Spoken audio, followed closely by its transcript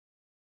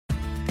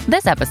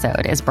This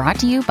episode is brought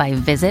to you by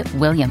Visit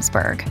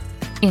Williamsburg.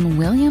 In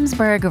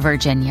Williamsburg,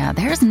 Virginia,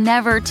 there's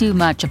never too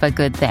much of a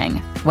good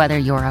thing. Whether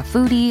you're a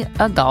foodie,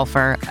 a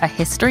golfer, a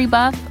history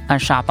buff, a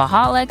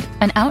shopaholic,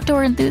 an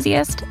outdoor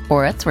enthusiast,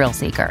 or a thrill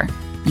seeker,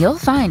 you'll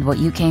find what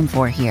you came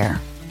for here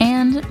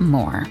and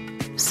more.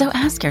 So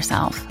ask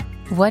yourself,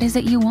 what is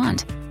it you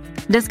want?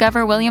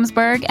 Discover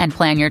Williamsburg and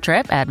plan your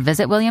trip at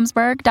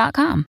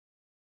visitwilliamsburg.com.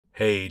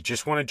 Hey,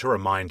 just wanted to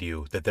remind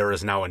you that there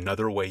is now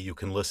another way you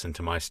can listen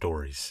to my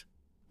stories.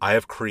 I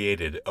have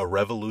created a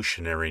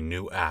revolutionary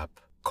new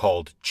app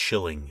called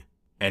Chilling,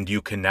 and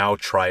you can now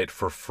try it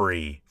for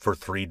free for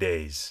 3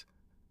 days.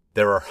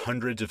 There are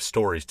hundreds of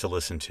stories to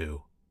listen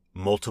to,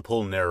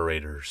 multiple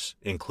narrators,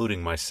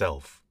 including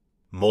myself,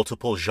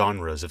 multiple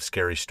genres of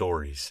scary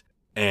stories,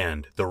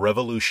 and the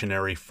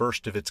revolutionary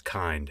first of its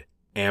kind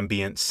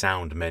ambient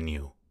sound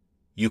menu.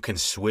 You can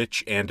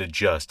switch and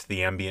adjust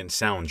the ambient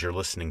sounds you're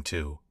listening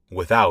to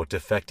without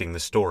affecting the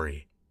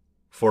story.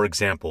 For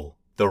example,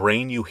 the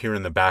rain you hear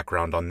in the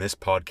background on this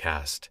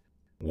podcast,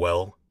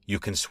 well, you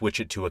can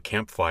switch it to a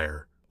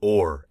campfire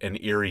or an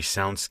eerie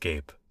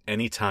soundscape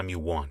anytime you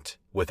want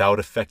without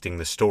affecting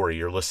the story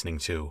you're listening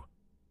to.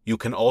 You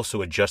can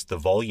also adjust the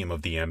volume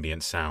of the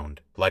ambient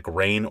sound, like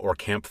rain or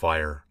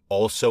campfire,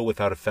 also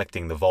without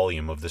affecting the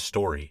volume of the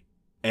story.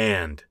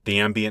 And the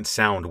ambient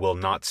sound will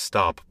not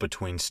stop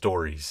between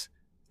stories.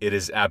 It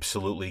is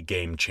absolutely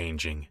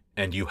game-changing,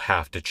 and you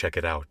have to check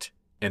it out.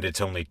 And it's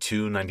only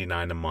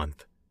 $2.99 a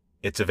month.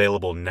 It's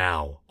available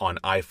now on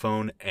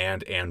iPhone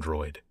and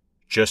Android.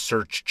 Just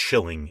search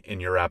Chilling in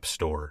your app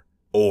store,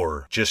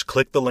 or just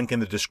click the link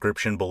in the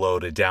description below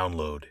to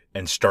download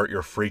and start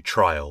your free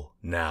trial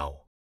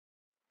now.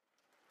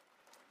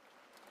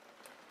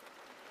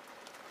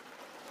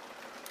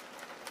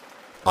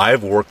 I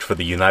have worked for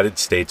the United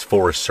States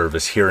Forest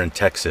Service here in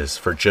Texas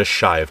for just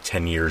shy of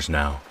 10 years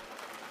now.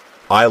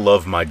 I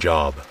love my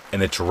job,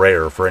 and it's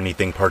rare for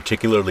anything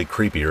particularly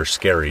creepy or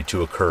scary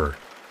to occur.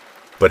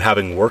 But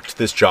having worked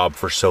this job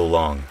for so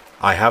long,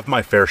 I have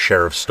my fair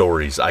share of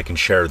stories I can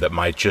share that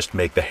might just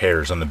make the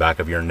hairs on the back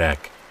of your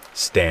neck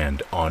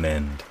stand on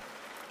end.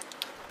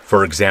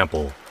 For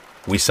example,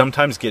 we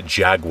sometimes get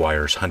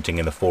jaguars hunting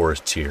in the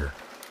forests here.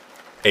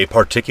 A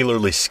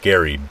particularly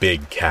scary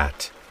big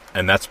cat,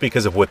 and that's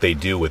because of what they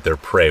do with their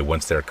prey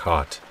once they're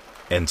caught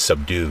and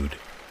subdued.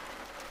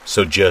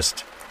 So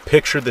just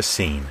picture the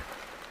scene.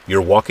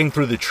 You're walking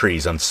through the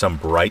trees on some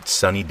bright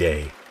sunny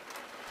day,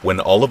 when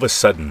all of a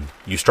sudden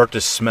you start to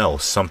smell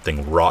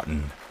something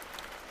rotten.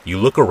 You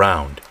look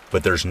around,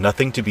 but there's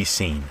nothing to be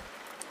seen.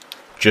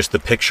 Just the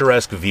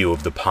picturesque view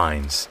of the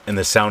pines and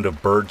the sound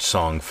of bird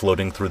song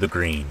floating through the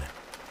green.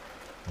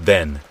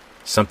 Then,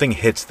 something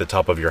hits the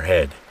top of your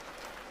head.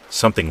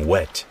 Something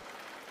wet.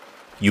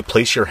 You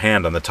place your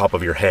hand on the top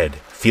of your head,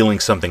 feeling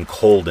something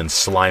cold and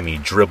slimy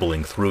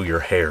dribbling through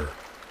your hair.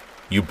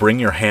 You bring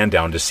your hand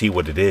down to see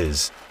what it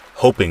is,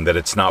 hoping that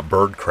it's not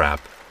bird crap.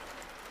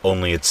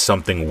 Only it's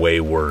something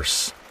way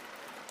worse.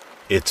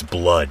 It's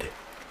blood.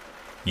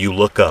 You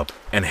look up,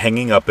 and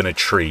hanging up in a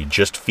tree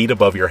just feet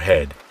above your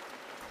head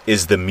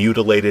is the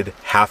mutilated,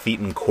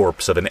 half-eaten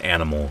corpse of an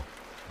animal,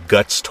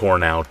 guts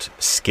torn out,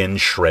 skin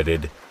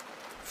shredded,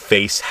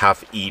 face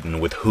half-eaten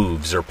with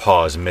hooves or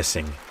paws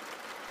missing,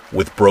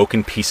 with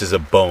broken pieces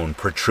of bone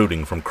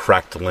protruding from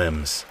cracked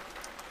limbs.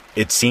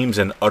 It seems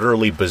an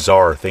utterly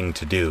bizarre thing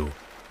to do,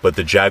 but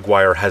the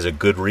jaguar has a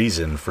good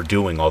reason for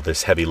doing all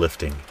this heavy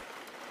lifting.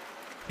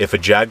 If a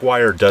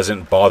jaguar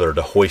doesn't bother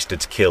to hoist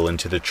its kill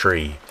into the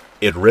tree,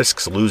 it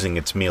risks losing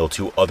its meal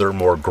to other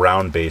more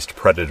ground-based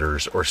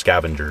predators or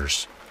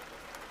scavengers.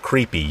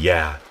 Creepy,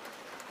 yeah.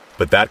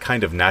 But that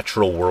kind of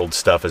natural world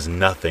stuff is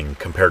nothing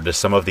compared to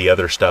some of the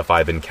other stuff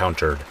I've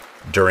encountered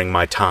during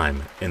my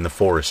time in the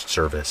Forest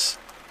Service.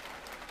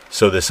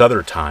 So this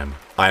other time,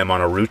 I am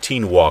on a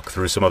routine walk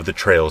through some of the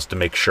trails to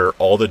make sure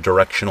all the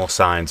directional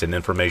signs and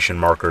information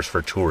markers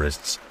for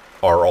tourists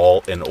are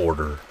all in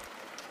order.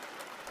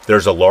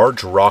 There's a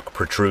large rock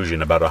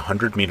protrusion about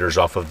 100 meters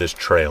off of this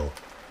trail,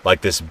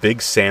 like this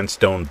big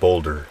sandstone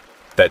boulder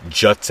that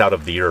juts out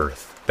of the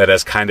earth, that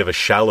has kind of a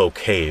shallow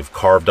cave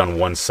carved on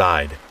one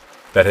side,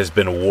 that has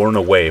been worn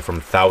away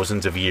from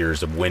thousands of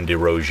years of wind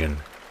erosion.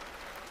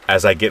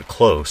 As I get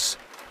close,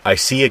 I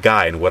see a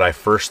guy in what I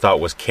first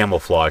thought was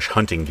camouflage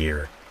hunting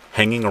gear,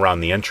 hanging around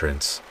the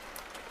entrance.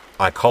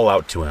 I call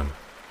out to him.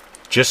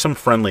 Just some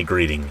friendly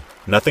greeting,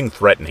 nothing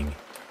threatening,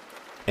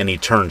 and he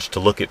turns to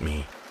look at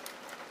me.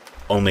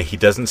 Only he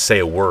doesn't say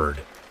a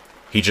word.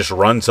 He just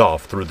runs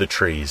off through the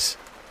trees.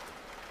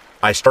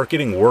 I start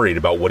getting worried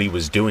about what he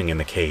was doing in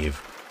the cave.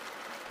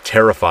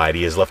 Terrified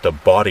he has left a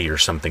body or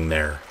something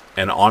there,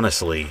 and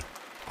honestly,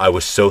 I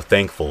was so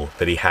thankful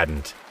that he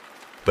hadn't.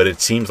 But it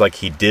seems like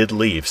he did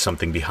leave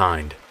something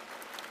behind.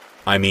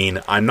 I mean,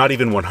 I'm not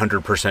even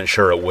 100%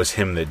 sure it was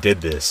him that did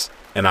this,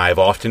 and I have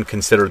often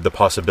considered the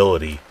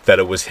possibility that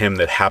it was him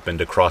that happened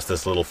across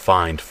this little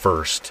find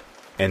first.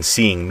 And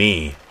seeing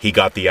me, he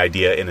got the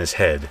idea in his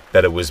head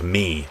that it was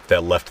me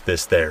that left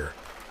this there.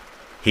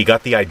 He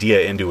got the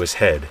idea into his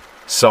head,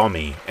 saw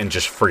me, and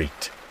just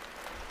freaked.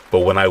 But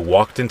when I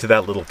walked into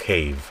that little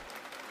cave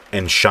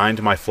and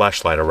shined my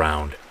flashlight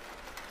around,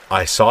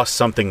 I saw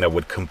something that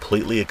would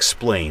completely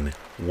explain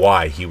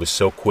why he was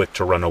so quick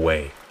to run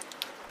away,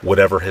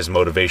 whatever his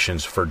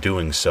motivations for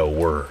doing so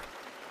were.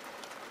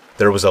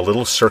 There was a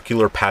little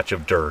circular patch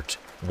of dirt,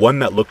 one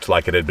that looked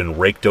like it had been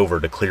raked over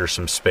to clear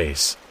some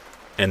space,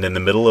 and in the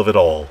middle of it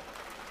all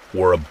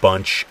were a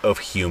bunch of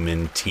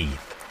human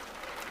teeth.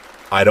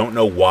 I don't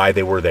know why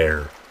they were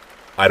there.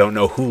 I don't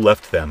know who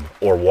left them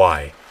or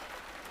why,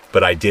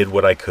 but I did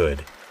what I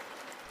could.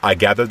 I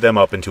gathered them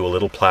up into a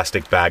little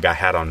plastic bag I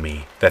had on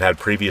me that had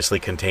previously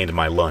contained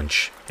my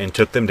lunch and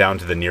took them down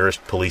to the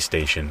nearest police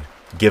station,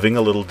 giving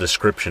a little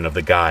description of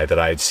the guy that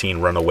I had seen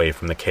run away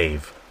from the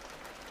cave.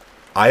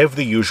 I have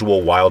the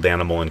usual wild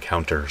animal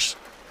encounters,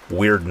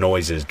 weird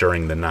noises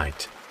during the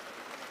night,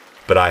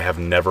 but I have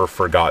never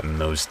forgotten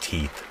those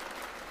teeth.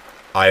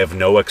 I have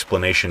no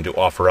explanation to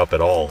offer up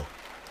at all,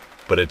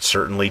 but it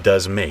certainly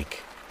does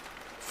make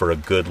for a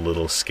good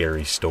little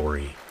scary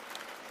story.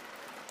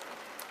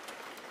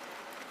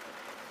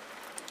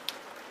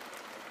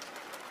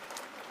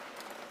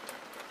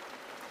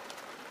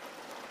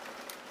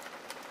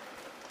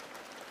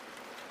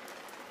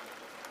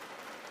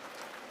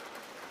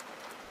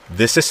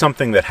 This is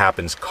something that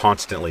happens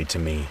constantly to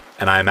me,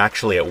 and I am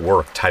actually at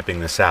work typing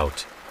this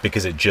out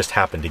because it just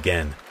happened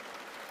again.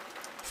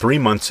 3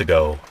 months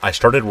ago, I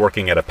started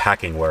working at a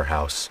packing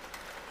warehouse.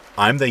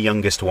 I'm the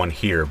youngest one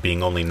here,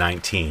 being only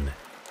 19,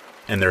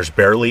 and there's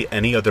barely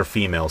any other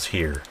females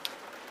here.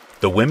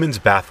 The women's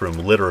bathroom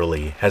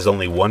literally has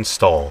only one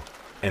stall,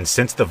 and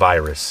since the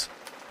virus,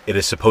 it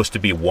is supposed to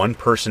be one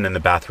person in the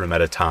bathroom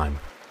at a time.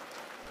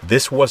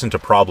 This wasn't a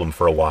problem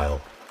for a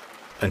while,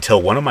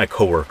 until one of my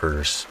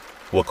coworkers,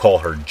 we'll call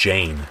her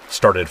Jane,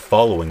 started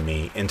following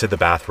me into the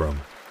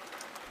bathroom.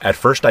 At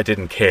first I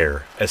didn't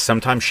care, as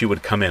sometimes she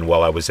would come in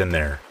while I was in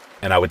there,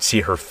 and I would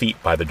see her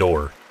feet by the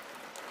door.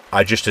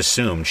 I just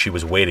assumed she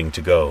was waiting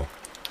to go.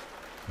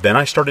 Then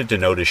I started to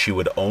notice she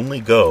would only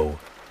go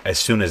as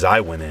soon as I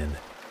went in.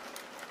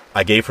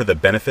 I gave her the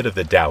benefit of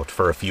the doubt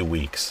for a few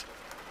weeks,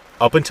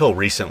 up until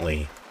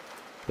recently,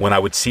 when I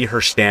would see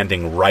her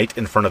standing right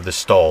in front of the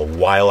stall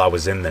while I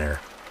was in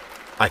there.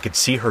 I could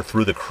see her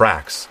through the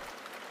cracks,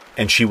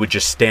 and she would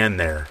just stand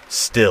there,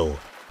 still,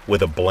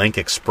 with a blank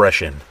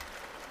expression.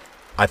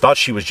 I thought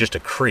she was just a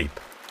creep.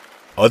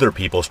 Other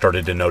people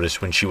started to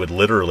notice when she would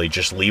literally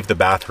just leave the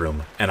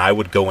bathroom and I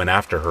would go in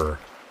after her,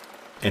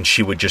 and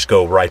she would just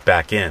go right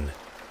back in.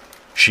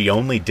 She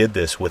only did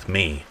this with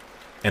me,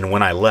 and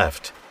when I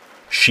left,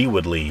 she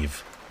would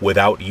leave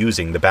without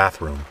using the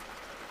bathroom.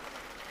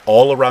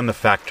 All around the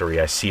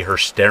factory I see her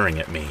staring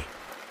at me.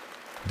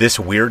 This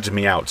weirds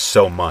me out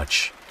so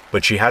much,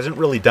 but she hasn't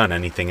really done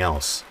anything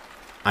else.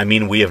 I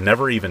mean, we have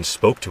never even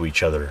spoke to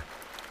each other.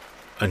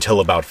 Until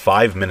about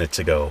 5 minutes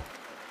ago.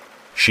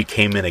 She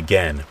came in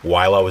again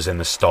while I was in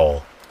the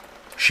stall.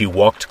 She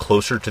walked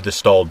closer to the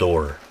stall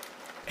door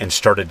and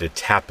started to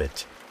tap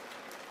it.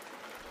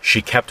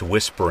 She kept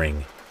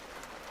whispering,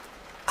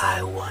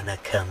 "I wanna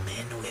come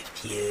in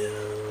with you."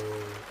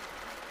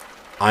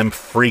 I'm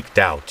freaked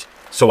out,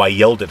 so I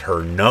yelled at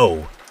her,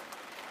 "No."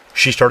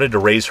 She started to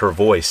raise her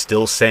voice,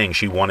 still saying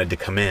she wanted to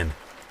come in.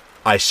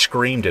 I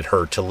screamed at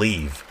her to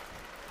leave.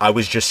 I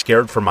was just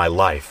scared for my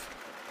life,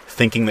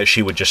 thinking that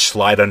she would just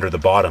slide under the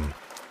bottom.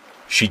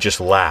 She just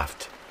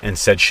laughed and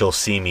said she'll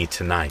see me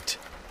tonight.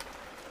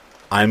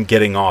 I'm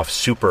getting off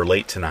super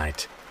late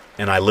tonight,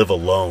 and I live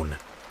alone.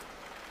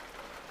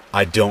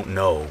 I don't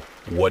know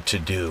what to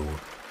do.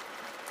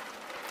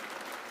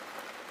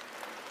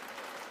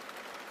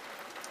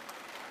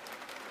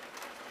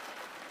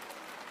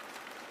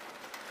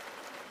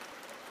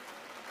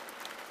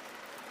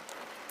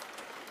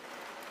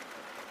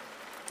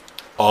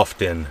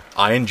 Often,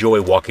 I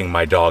enjoy walking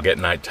my dog at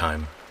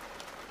nighttime.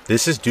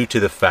 This is due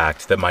to the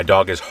fact that my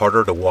dog is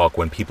harder to walk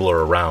when people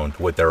are around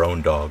with their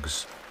own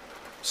dogs.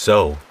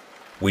 So,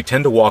 we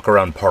tend to walk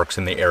around parks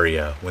in the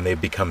area when they've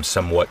become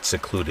somewhat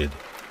secluded.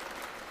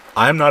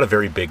 I am not a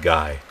very big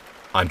guy.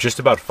 I'm just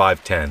about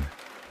 5'10",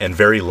 and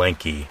very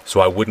lanky, so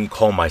I wouldn't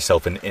call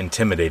myself an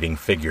intimidating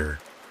figure.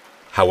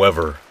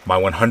 However, my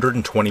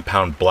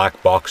 120-pound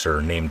black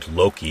boxer named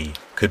Loki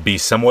could be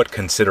somewhat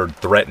considered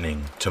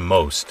threatening to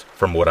most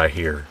from what I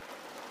hear.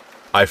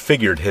 I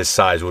figured his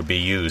size would be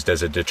used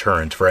as a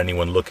deterrent for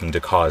anyone looking to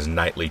cause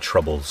nightly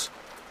troubles.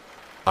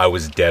 I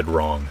was dead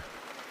wrong.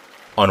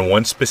 On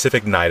one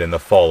specific night in the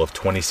fall of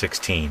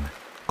 2016,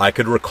 I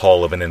could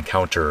recall of an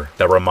encounter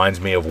that reminds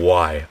me of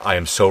why I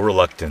am so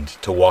reluctant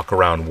to walk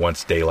around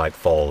once daylight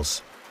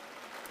falls.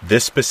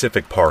 This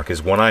specific park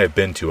is one I have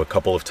been to a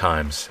couple of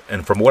times,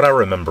 and from what I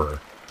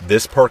remember,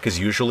 this park is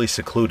usually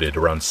secluded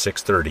around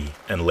 6:30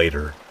 and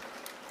later.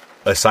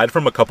 Aside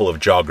from a couple of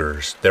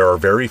joggers, there are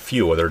very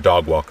few other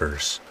dog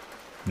walkers.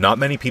 Not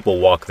many people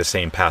walk the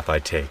same path I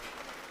take.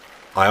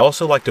 I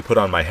also like to put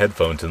on my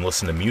headphones and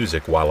listen to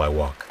music while I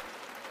walk.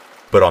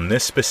 But on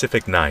this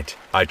specific night,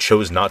 I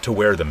chose not to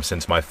wear them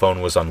since my phone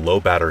was on low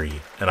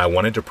battery and I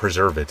wanted to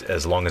preserve it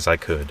as long as I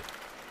could.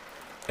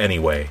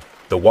 Anyway,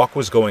 the walk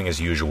was going as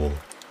usual.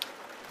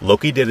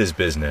 Loki did his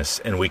business,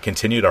 and we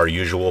continued our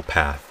usual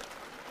path.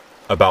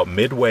 About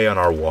midway on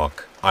our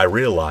walk, I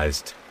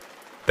realized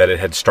that it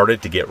had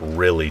started to get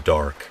really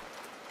dark.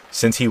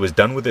 Since he was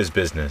done with his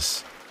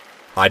business,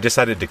 I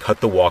decided to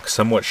cut the walk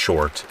somewhat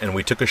short, and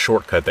we took a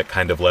shortcut that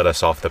kind of led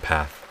us off the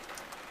path.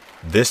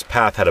 This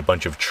path had a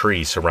bunch of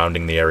trees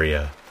surrounding the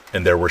area,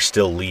 and there were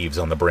still leaves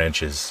on the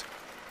branches.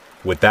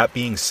 With that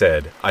being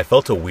said, I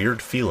felt a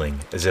weird feeling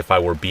as if I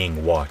were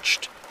being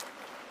watched.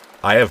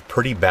 I have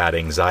pretty bad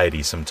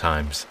anxiety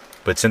sometimes,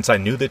 but since I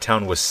knew the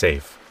town was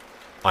safe,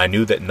 I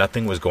knew that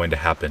nothing was going to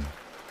happen.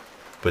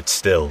 But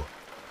still,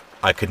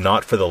 I could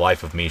not for the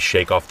life of me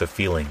shake off the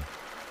feeling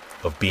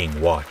of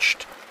being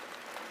watched.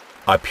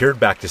 I peered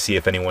back to see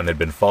if anyone had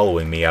been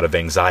following me out of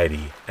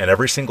anxiety, and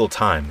every single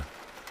time,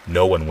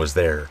 no one was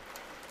there.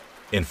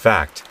 In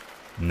fact,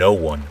 no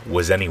one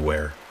was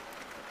anywhere.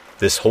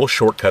 This whole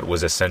shortcut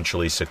was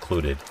essentially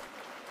secluded.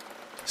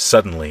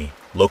 Suddenly,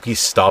 Loki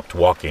stopped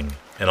walking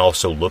and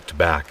also looked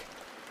back.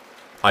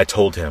 I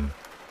told him,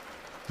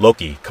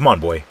 "Loki, come on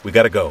boy, we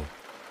gotta go."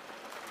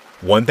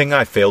 One thing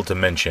I failed to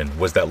mention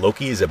was that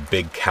Loki is a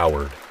big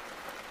coward.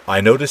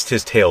 I noticed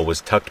his tail was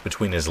tucked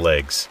between his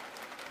legs,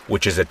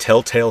 which is a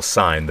telltale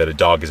sign that a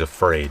dog is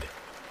afraid.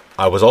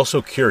 I was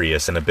also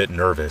curious and a bit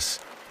nervous,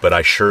 but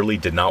I surely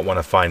did not want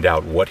to find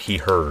out what he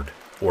heard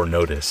or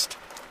noticed.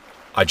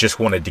 I just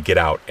wanted to get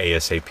out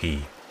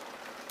ASAP.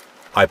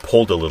 I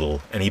pulled a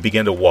little and he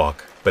began to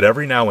walk, but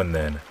every now and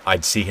then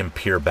I'd see him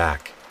peer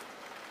back.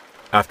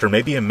 After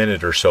maybe a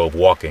minute or so of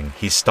walking,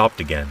 he stopped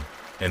again,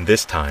 and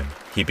this time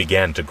he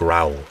began to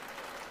growl.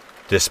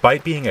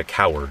 Despite being a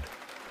coward,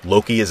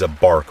 Loki is a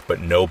bark but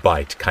no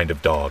bite kind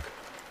of dog.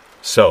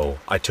 So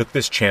I took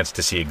this chance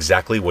to see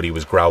exactly what he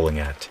was growling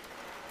at.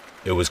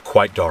 It was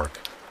quite dark,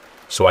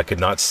 so I could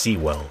not see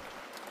well.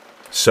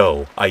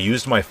 So I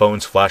used my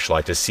phone's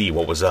flashlight to see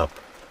what was up.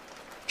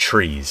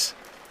 Trees.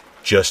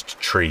 Just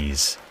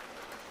trees.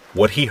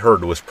 What he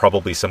heard was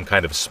probably some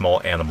kind of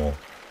small animal.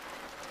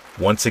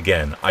 Once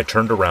again, I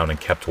turned around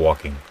and kept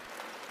walking.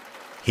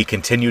 He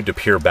continued to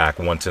peer back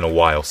once in a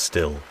while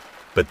still,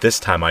 but this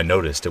time I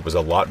noticed it was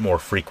a lot more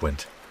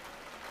frequent.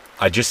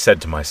 I just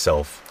said to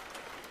myself,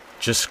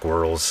 "Just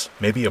squirrels,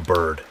 maybe a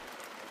bird,"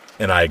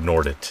 and I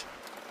ignored it.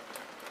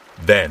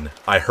 Then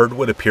I heard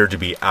what appeared to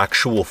be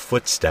actual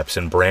footsteps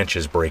and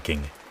branches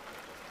breaking.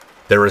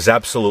 There is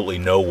absolutely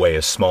no way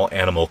a small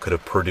animal could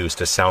have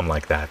produced a sound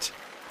like that.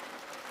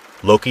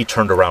 Loki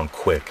turned around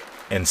quick,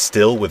 and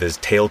still with his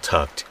tail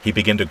tucked, he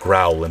began to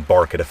growl and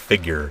bark at a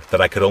figure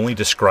that I could only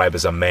describe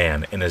as a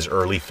man in his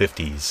early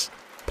 50s,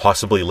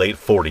 possibly late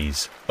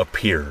 40s,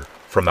 appear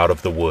from out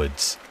of the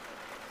woods.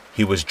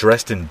 He was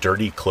dressed in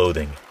dirty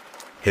clothing.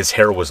 His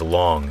hair was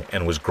long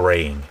and was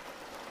graying.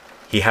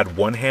 He had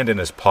one hand in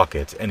his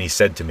pocket, and he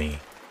said to me,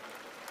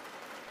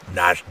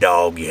 "Nice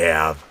dog you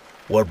have.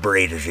 What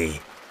breed is he?"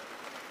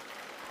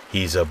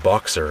 "He's a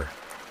boxer,"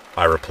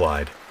 I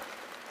replied.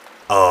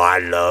 "Oh, I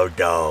love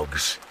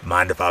dogs.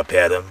 Mind if I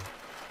pet him?"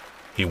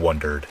 He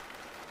wondered.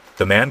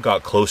 The man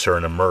got closer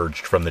and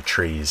emerged from the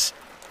trees.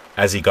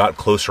 As he got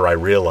closer, I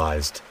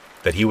realized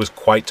that he was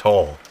quite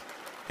tall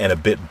and a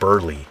bit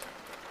burly.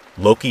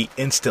 Loki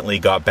instantly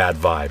got bad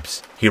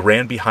vibes. He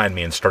ran behind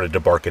me and started to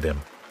bark at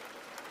him.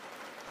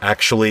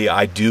 "Actually,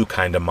 I do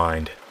kinda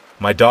mind.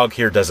 My dog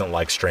here doesn't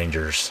like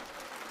strangers.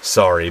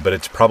 Sorry, but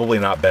it's probably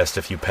not best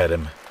if you pet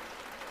him,"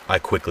 I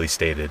quickly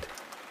stated.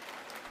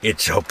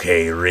 "It's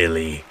okay,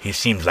 really. He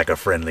seems like a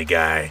friendly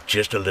guy.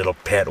 Just a little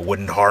pet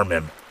wouldn't harm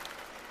him,"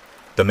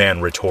 the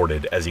man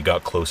retorted as he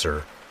got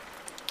closer.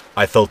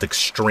 I felt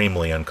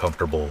extremely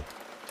uncomfortable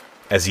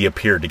as he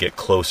appeared to get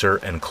closer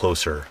and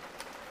closer.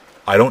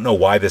 I don't know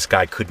why this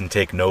guy couldn't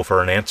take no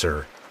for an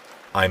answer.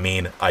 I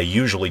mean, I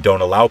usually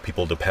don't allow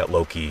people to pet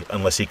Loki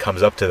unless he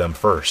comes up to them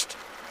first.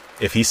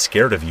 If he's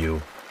scared of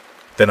you,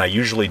 then I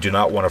usually do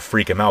not want to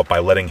freak him out by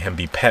letting him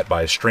be pet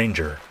by a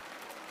stranger.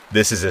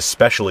 This is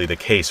especially the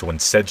case when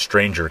said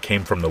stranger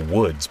came from the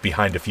woods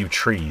behind a few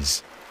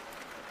trees.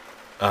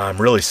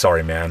 "I'm really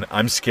sorry, man.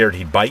 I'm scared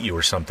he'd bite you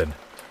or something,"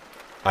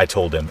 I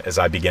told him as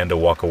I began to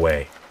walk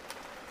away.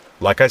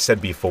 Like I said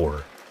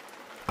before,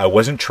 I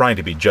wasn't trying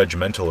to be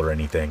judgmental or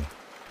anything,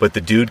 but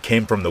the dude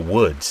came from the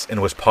woods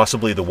and was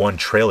possibly the one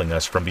trailing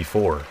us from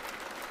before.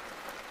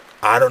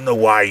 "I don't know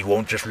why you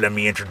won't just let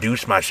me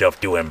introduce myself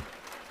to him,"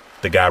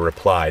 the guy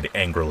replied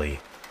angrily.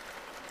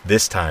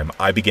 This time,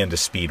 I began to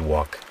speed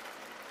walk.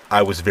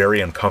 I was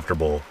very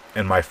uncomfortable,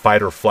 and my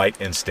fight-or-flight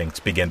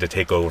instincts began to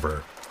take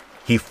over.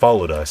 He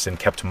followed us and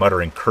kept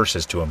muttering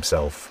curses to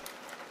himself.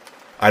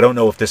 I don't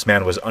know if this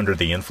man was under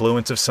the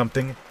influence of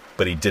something,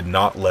 but he did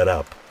not let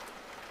up.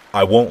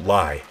 I won't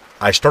lie,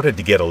 I started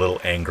to get a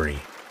little angry.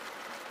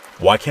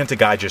 Why can't a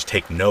guy just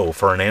take no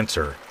for an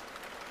answer?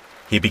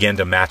 He began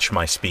to match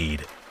my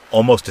speed,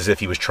 almost as if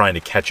he was trying to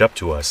catch up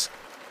to us.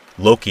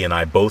 Loki and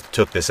I both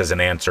took this as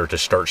an answer to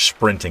start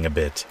sprinting a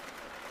bit.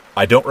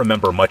 I don't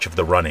remember much of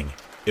the running.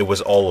 It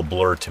was all a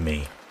blur to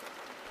me.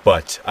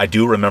 But I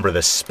do remember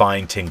the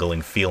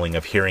spine-tingling feeling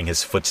of hearing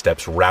his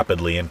footsteps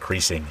rapidly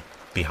increasing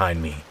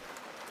behind me.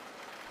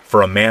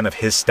 For a man of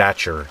his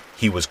stature,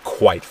 he was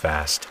quite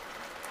fast.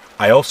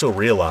 I also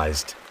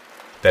realized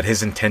that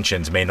his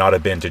intentions may not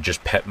have been to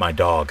just pet my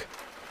dog.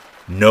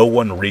 No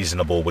one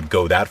reasonable would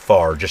go that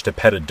far just to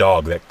pet a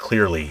dog that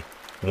clearly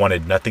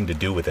wanted nothing to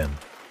do with him.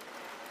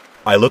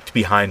 I looked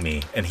behind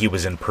me and he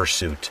was in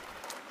pursuit.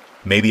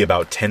 Maybe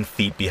about 10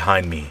 feet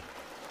behind me,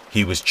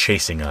 he was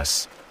chasing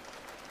us.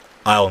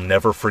 I'll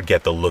never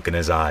forget the look in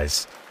his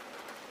eyes.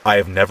 I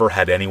have never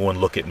had anyone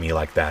look at me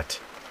like that.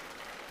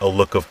 A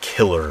look of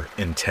killer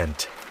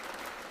intent.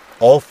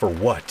 All for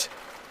what?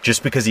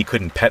 Just because he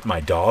couldn't pet my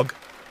dog?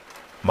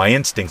 My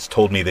instincts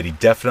told me that he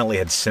definitely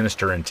had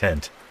sinister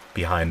intent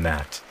behind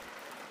that.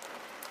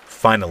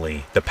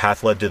 Finally, the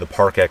path led to the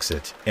park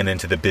exit and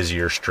into the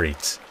busier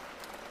streets.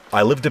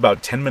 I lived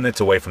about 10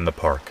 minutes away from the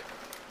park.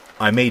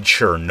 I made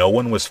sure no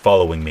one was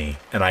following me,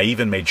 and I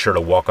even made sure to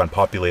walk on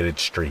populated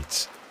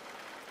streets.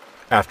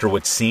 After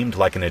what seemed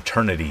like an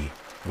eternity,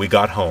 we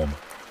got home,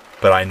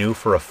 but I knew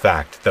for a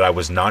fact that I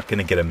was not going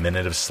to get a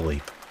minute of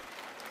sleep.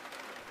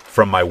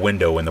 From my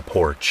window in the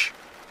porch,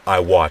 I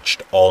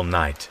watched all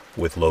night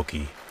with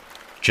Loki,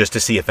 just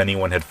to see if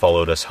anyone had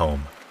followed us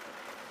home.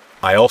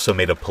 I also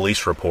made a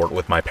police report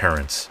with my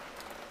parents.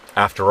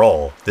 After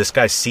all, this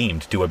guy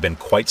seemed to have been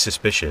quite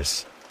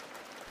suspicious.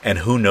 And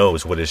who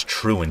knows what his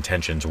true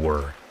intentions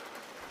were.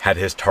 Had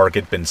his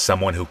target been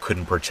someone who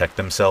couldn't protect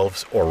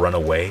themselves or run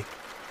away?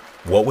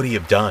 What would he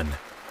have done?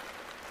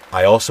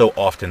 I also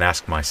often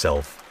ask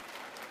myself,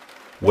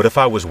 what if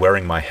I was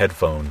wearing my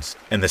headphones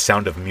and the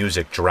sound of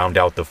music drowned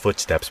out the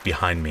footsteps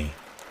behind me?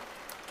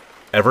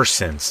 Ever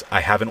since,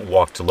 I haven't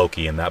walked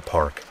Loki in that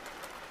park.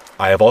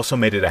 I have also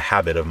made it a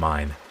habit of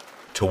mine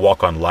to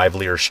walk on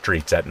livelier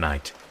streets at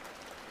night.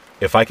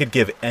 If I could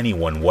give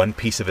anyone one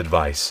piece of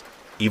advice,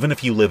 even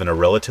if you live in a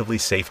relatively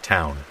safe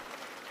town,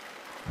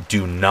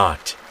 do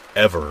not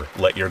ever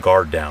let your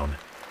guard down.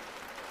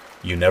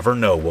 You never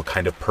know what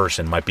kind of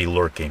person might be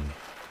lurking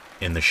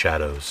in the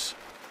shadows.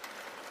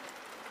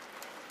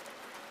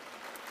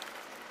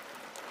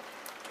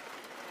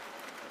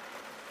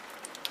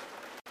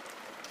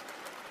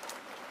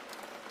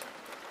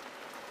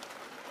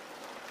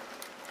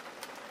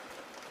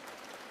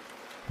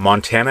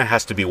 Montana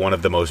has to be one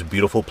of the most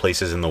beautiful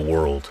places in the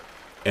world,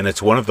 and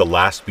it's one of the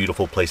last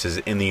beautiful places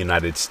in the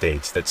United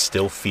States that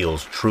still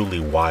feels truly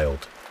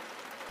wild.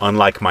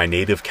 Unlike my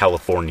native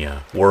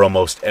California, where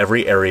almost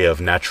every area of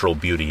natural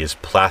beauty is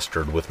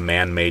plastered with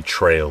man-made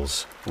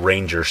trails,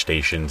 ranger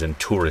stations, and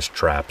tourist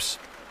traps.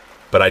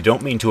 But I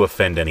don't mean to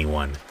offend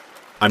anyone.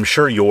 I'm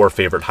sure your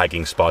favorite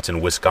hiking spots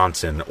in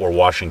Wisconsin or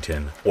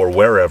Washington or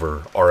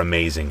wherever are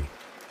amazing.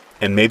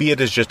 And maybe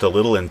it is just a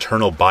little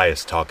internal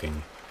bias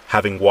talking,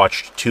 having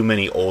watched too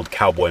many old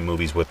cowboy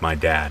movies with my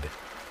dad.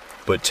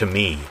 But to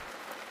me,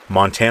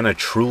 Montana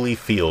truly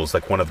feels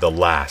like one of the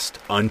last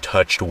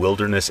untouched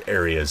wilderness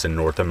areas in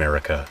North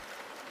America.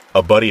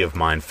 A buddy of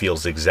mine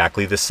feels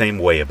exactly the same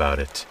way about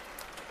it.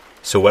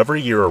 So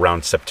every year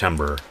around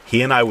September,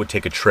 he and I would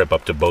take a trip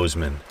up to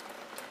Bozeman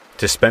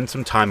to spend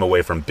some time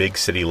away from big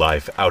city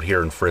life out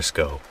here in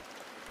Frisco.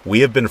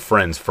 We have been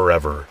friends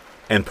forever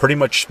and pretty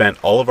much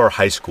spent all of our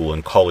high school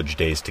and college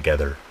days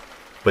together.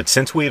 But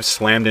since we have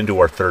slammed into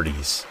our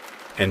 30s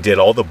and did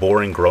all the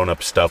boring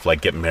grown-up stuff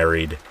like get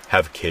married,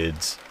 have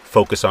kids,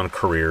 focus on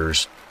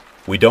careers,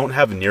 we don't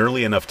have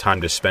nearly enough time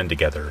to spend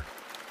together.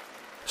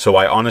 So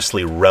I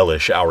honestly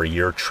relish our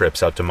year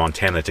trips out to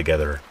Montana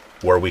together,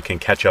 where we can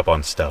catch up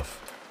on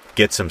stuff,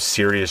 get some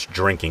serious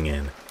drinking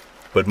in,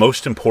 but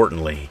most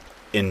importantly,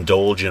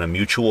 indulge in a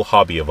mutual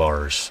hobby of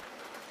ours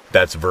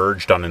that's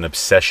verged on an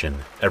obsession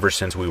ever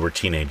since we were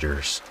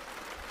teenagers: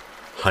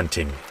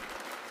 hunting.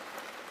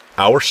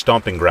 Our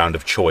stomping ground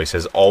of choice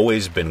has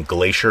always been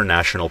Glacier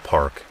National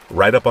Park,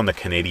 right up on the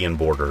Canadian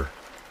border.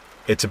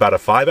 It's about a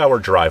 5-hour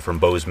drive from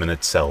Bozeman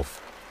itself,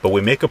 but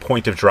we make a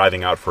point of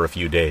driving out for a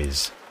few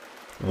days.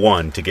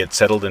 One, to get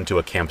settled into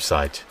a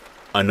campsite,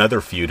 another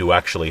few to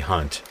actually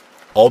hunt,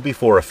 all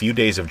before a few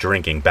days of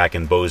drinking back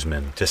in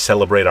Bozeman to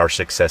celebrate our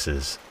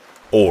successes,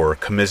 or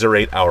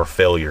commiserate our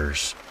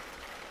failures.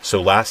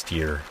 So last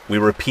year, we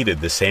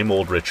repeated the same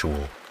old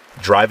ritual,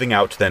 driving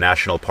out to the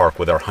national park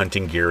with our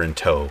hunting gear in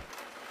tow.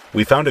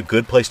 We found a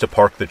good place to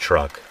park the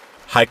truck,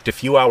 hiked a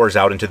few hours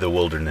out into the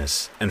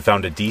wilderness, and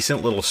found a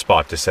decent little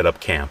spot to set up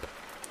camp.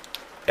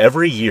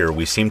 Every year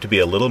we seem to be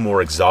a little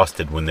more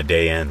exhausted when the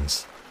day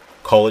ends.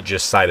 Call it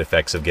just side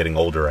effects of getting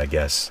older, I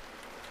guess.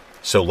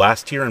 So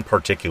last year in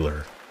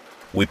particular,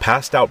 we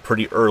passed out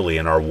pretty early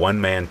in our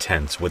one-man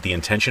tents with the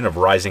intention of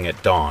rising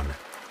at dawn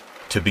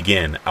to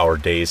begin our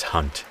day's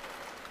hunt.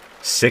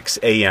 6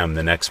 a.m.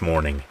 the next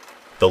morning,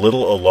 the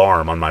little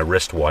alarm on my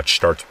wristwatch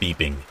starts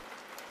beeping.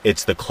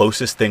 It's the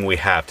closest thing we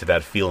have to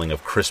that feeling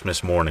of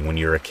Christmas morning when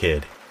you're a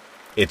kid.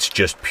 It's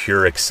just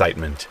pure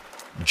excitement,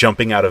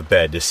 jumping out of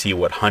bed to see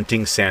what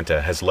hunting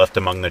Santa has left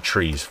among the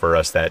trees for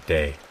us that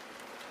day.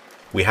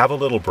 We have a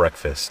little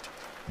breakfast,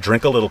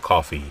 drink a little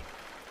coffee,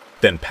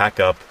 then pack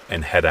up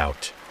and head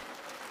out.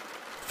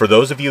 For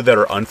those of you that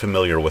are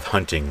unfamiliar with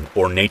hunting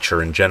or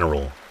nature in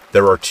general,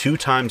 there are 2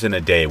 times in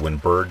a day when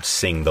birds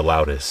sing the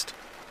loudest: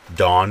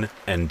 dawn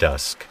and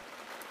dusk.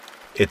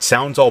 It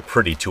sounds all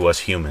pretty to us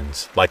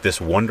humans, like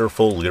this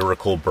wonderful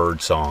lyrical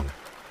bird song,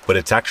 but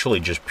it's actually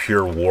just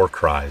pure war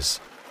cries.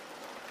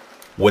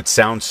 What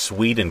sounds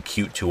sweet and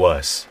cute to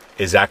us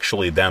is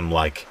actually them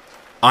like,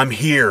 "I'm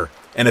here,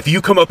 and if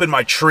you come up in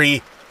my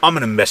tree, I'm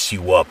gonna mess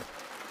you up.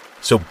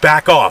 So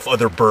back off,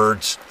 other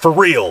birds, for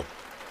real."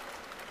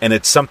 And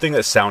it's something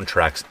that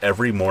soundtracks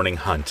every morning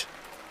hunt,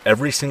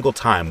 every single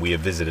time we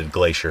have visited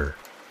Glacier.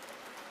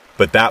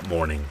 But that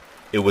morning,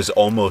 it was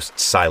almost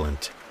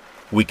silent.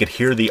 We could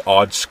hear the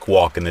odd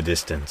squawk in the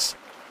distance,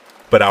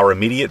 but our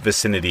immediate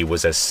vicinity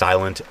was as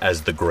silent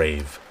as the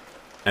grave.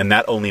 And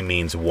that only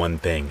means one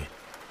thing,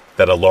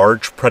 that a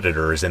large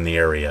predator is in the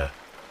area,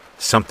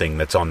 something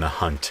that's on the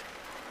hunt.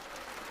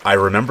 I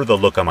remember the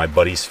look on my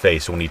buddy's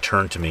face when he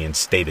turned to me and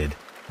stated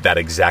that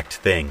exact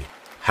thing,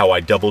 how I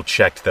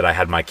double-checked that I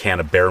had my can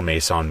of bear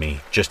mace on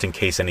me just in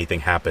case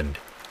anything happened.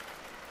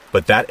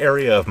 But that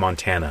area of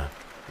Montana,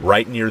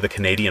 right near the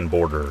Canadian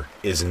border,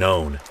 is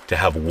known to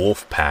have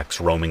wolf packs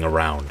roaming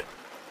around,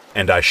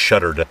 and I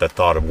shuddered at the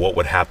thought of what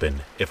would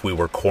happen if we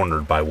were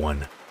cornered by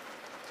one.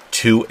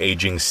 2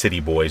 aging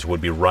city boys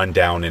would be run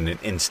down in an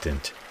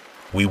instant.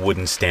 We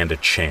wouldn't stand a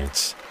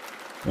chance.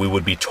 We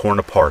would be torn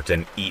apart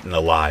and eaten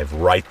alive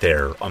right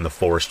there on the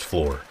forest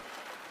floor,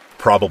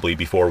 probably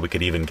before we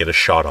could even get a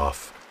shot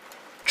off.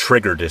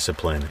 Trigger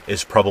discipline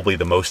is probably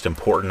the most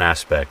important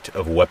aspect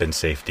of weapon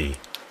safety,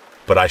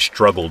 but I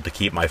struggled to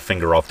keep my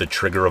finger off the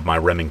trigger of my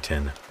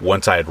Remington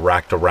once I had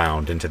racked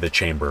around into the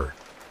chamber.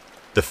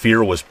 The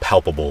fear was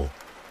palpable.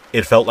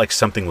 It felt like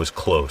something was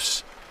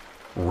close,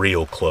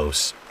 real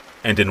close,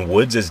 and in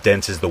woods as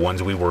dense as the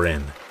ones we were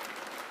in.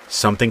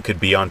 Something could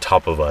be on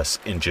top of us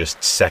in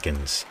just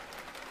seconds.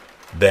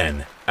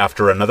 Then,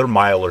 after another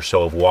mile or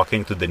so of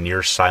walking through the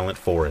near silent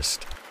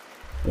forest,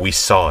 we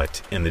saw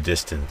it in the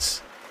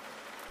distance.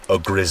 A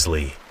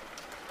grizzly,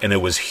 and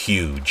it was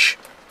huge.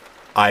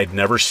 I had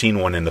never seen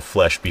one in the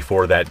flesh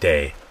before that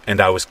day, and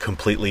I was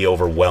completely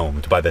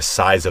overwhelmed by the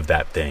size of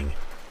that thing.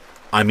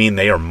 I mean,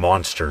 they are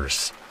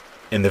monsters,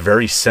 in the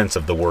very sense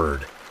of the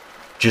word.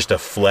 Just a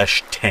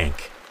flesh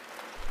tank.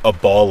 A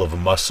ball of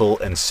muscle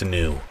and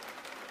sinew.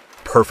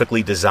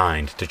 Perfectly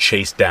designed to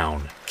chase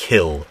down,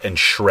 kill, and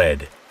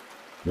shred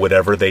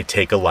whatever they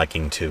take a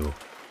liking to.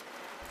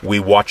 We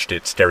watched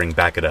it staring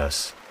back at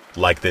us,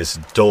 like this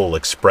dull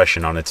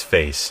expression on its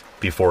face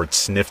before it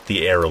sniffed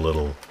the air a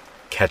little,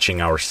 catching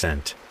our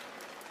scent.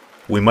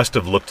 We must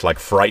have looked like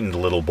frightened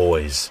little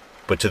boys,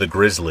 but to the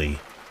grizzly,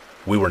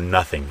 we were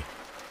nothing.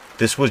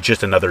 This was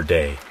just another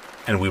day,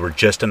 and we were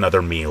just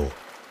another meal,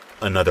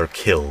 another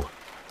kill,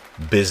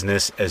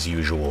 business as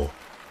usual.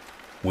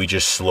 We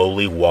just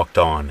slowly walked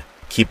on,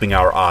 keeping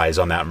our eyes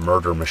on that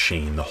murder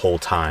machine the whole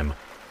time,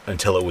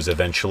 until it was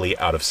eventually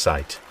out of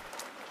sight.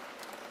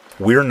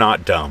 We're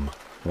not dumb.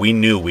 We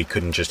knew we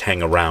couldn't just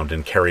hang around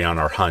and carry on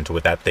our hunt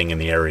with that thing in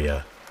the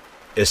area,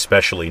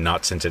 especially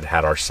not since it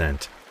had our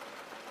scent.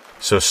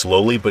 So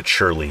slowly but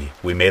surely,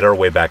 we made our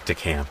way back to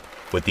camp,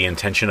 with the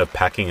intention of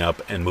packing up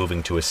and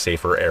moving to a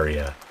safer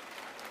area.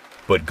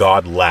 But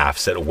God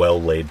laughs at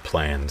well-laid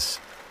plans,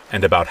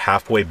 and about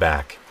halfway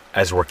back,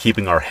 as we're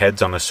keeping our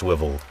heads on a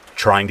swivel,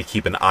 trying to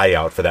keep an eye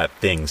out for that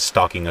thing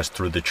stalking us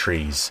through the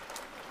trees,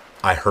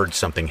 I heard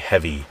something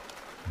heavy,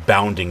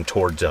 bounding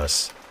towards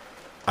us.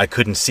 I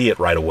couldn't see it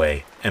right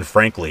away, and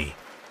frankly,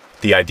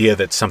 the idea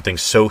that something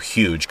so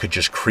huge could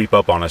just creep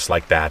up on us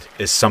like that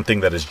is something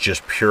that is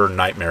just pure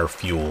nightmare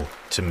fuel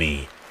to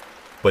me.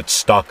 But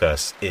stalk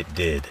us it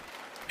did,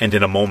 and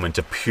in a moment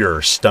of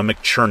pure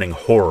stomach-churning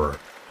horror,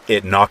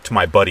 it knocked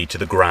my buddy to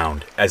the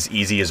ground as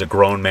easy as a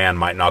grown man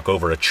might knock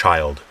over a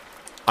child.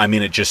 I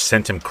mean, it just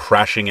sent him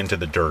crashing into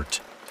the dirt,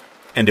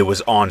 and it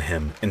was on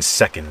him in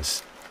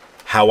seconds.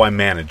 How I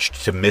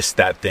managed to miss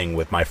that thing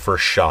with my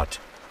first shot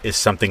is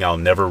something I'll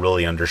never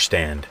really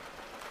understand.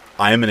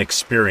 I am an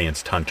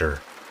experienced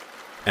hunter,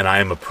 and I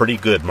am a pretty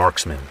good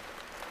marksman,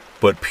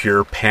 but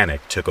pure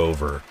panic took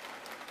over.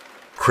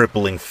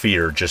 Crippling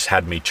fear just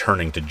had me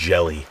turning to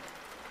jelly.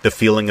 The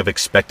feeling of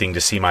expecting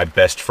to see my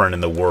best friend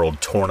in the world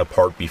torn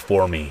apart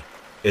before me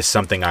is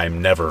something I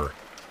am never,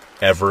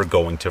 ever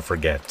going to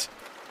forget.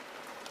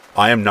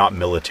 I am not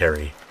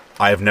military.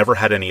 I have never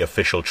had any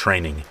official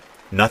training,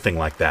 nothing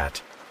like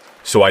that.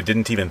 So I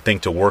didn't even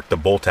think to work the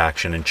bolt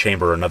action and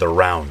chamber another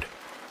round.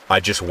 I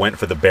just went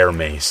for the bear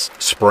mace,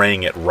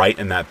 spraying it right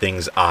in that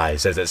thing's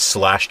eyes as it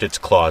slashed its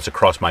claws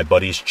across my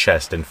buddy's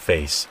chest and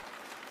face,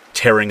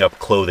 tearing up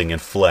clothing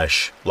and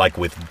flesh like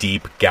with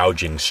deep,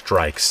 gouging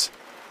strikes.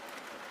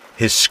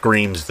 His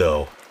screams,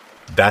 though,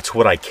 that's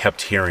what I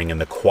kept hearing in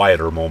the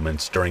quieter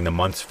moments during the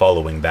months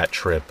following that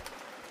trip.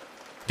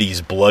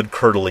 These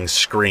blood-curdling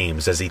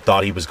screams as he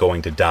thought he was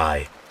going to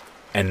die,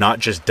 and not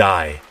just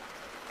die,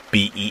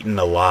 be eaten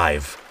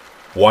alive,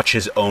 watch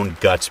his own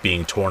guts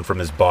being torn from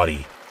his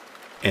body,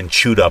 and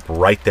chewed up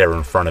right there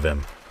in front of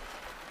him.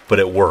 But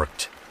it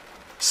worked.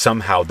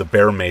 Somehow the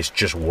bear mace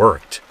just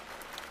worked.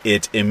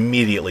 It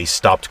immediately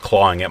stopped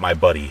clawing at my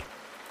buddy,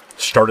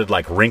 started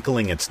like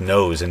wrinkling its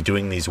nose and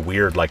doing these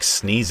weird like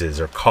sneezes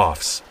or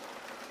coughs.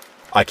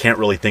 I can't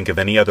really think of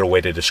any other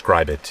way to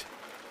describe it.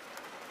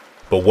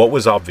 But what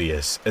was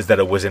obvious is that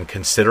it was in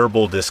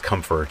considerable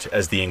discomfort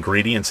as the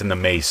ingredients in the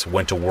mace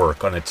went to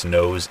work on its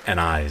nose and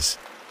eyes.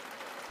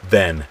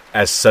 Then,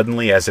 as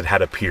suddenly as it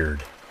had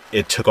appeared,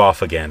 it took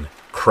off again,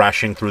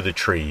 crashing through the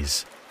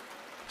trees,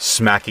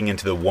 smacking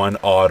into the one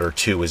odd or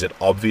two as it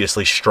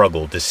obviously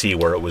struggled to see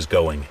where it was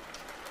going.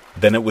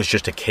 Then it was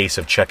just a case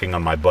of checking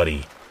on my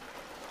buddy.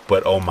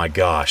 But oh my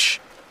gosh,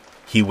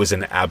 he was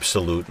an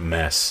absolute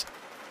mess.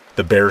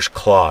 The bear's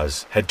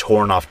claws had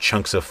torn off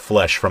chunks of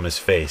flesh from his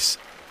face,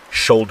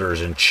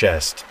 shoulders and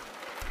chest,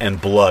 and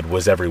blood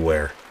was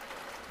everywhere.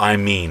 I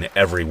mean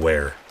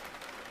everywhere.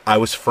 I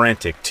was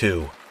frantic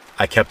too.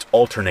 I kept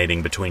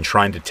alternating between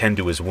trying to tend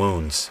to his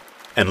wounds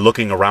and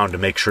looking around to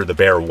make sure the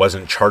bear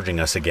wasn't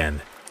charging us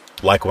again.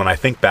 Like when I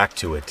think back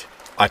to it,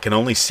 I can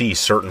only see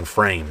certain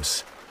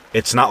frames.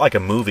 It's not like a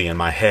movie in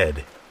my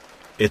head.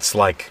 It's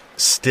like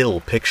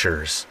still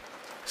pictures.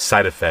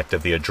 Side effect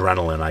of the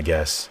adrenaline, I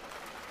guess.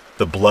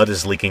 The blood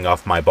is leaking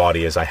off my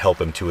body as I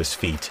help him to his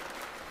feet.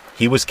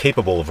 He was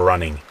capable of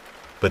running,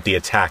 but the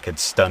attack had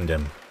stunned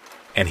him,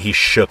 and he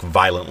shook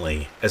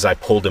violently as I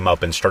pulled him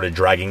up and started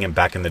dragging him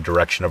back in the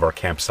direction of our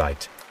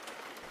campsite.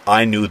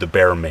 I knew the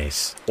bear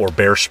mace, or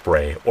bear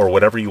spray, or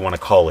whatever you want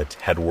to call it,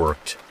 had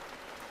worked.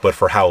 But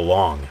for how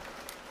long?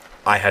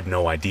 I had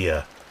no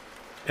idea.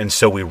 And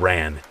so we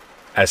ran,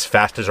 as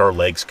fast as our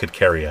legs could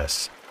carry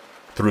us,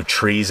 through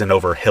trees and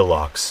over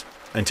hillocks,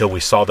 until we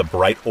saw the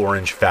bright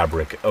orange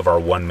fabric of our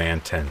one-man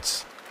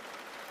tents.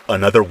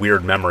 Another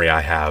weird memory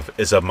I have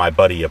is of my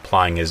buddy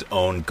applying his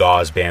own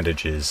gauze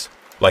bandages,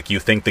 like you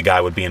think the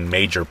guy would be in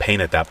major pain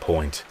at that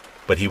point,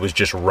 but he was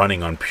just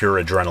running on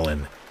pure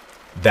adrenaline.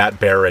 That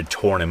bear had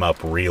torn him up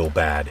real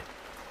bad,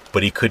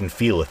 but he couldn't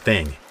feel a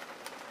thing.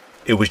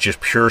 It was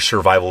just pure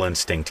survival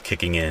instinct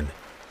kicking in.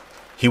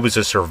 He was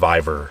a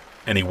survivor,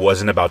 and he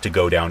wasn't about to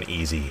go down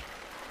easy,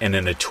 and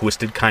in a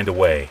twisted kind of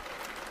way.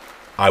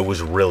 I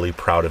was really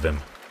proud of him.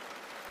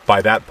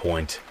 By that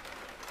point,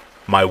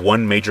 my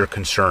one major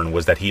concern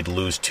was that he'd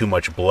lose too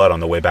much blood on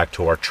the way back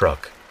to our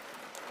truck.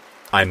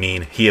 I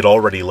mean, he had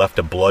already left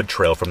a blood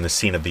trail from the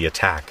scene of the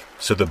attack,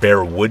 so the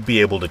bear would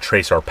be able to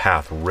trace our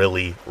path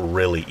really,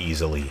 really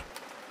easily.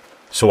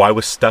 So I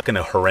was stuck in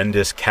a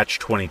horrendous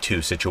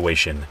catch-22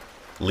 situation.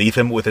 Leave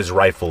him with his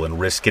rifle and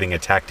risk getting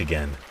attacked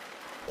again,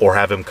 or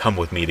have him come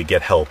with me to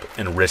get help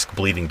and risk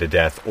bleeding to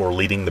death or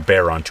leading the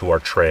bear onto our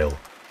trail.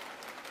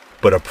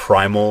 But a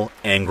primal,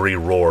 angry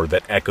roar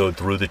that echoed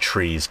through the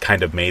trees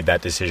kind of made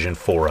that decision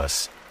for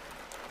us.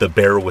 The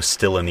bear was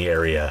still in the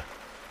area.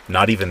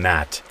 Not even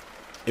that.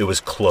 It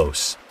was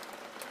close.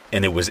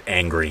 And it was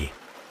angry.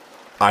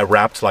 I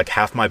wrapped like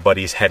half my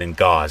buddy's head in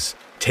gauze,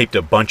 taped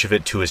a bunch of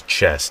it to his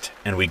chest,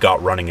 and we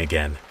got running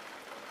again.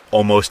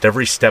 Almost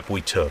every step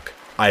we took,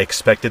 I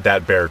expected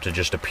that bear to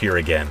just appear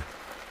again.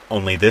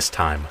 Only this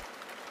time,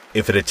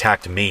 if it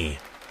attacked me,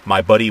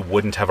 my buddy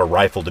wouldn't have a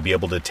rifle to be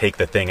able to take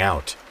the thing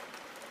out.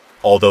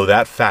 Although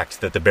that fact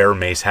that the bear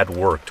mace had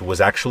worked was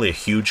actually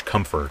a huge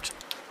comfort,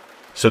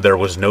 so there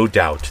was no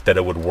doubt that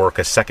it would work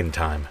a second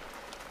time.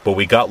 But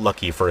we got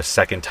lucky for a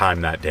second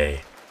time that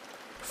day.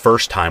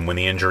 First time when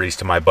the injuries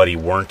to my buddy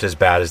weren't as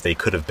bad as they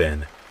could have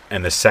been,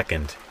 and the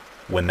second,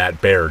 when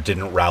that bear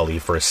didn't rally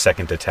for a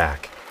second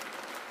attack.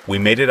 We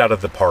made it out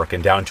of the park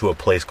and down to a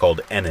place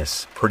called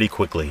Ennis pretty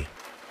quickly,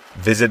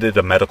 visited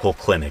a medical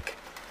clinic,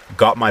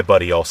 got my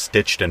buddy all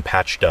stitched and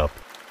patched up,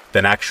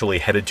 then actually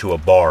headed to a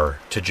bar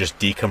to just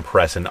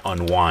decompress and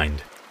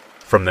unwind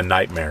from the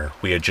nightmare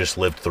we had just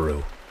lived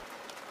through.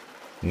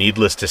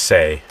 Needless to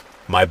say,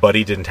 my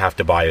buddy didn't have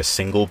to buy a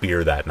single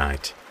beer that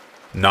night,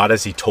 not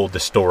as he told the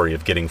story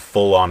of getting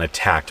full-on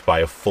attacked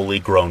by a fully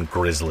grown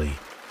grizzly.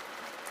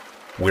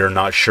 We're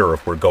not sure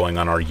if we're going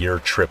on our year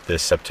trip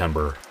this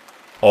September,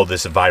 all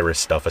this virus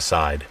stuff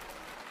aside.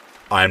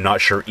 I'm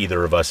not sure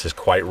either of us is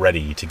quite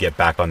ready to get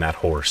back on that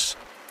horse,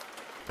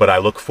 but I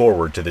look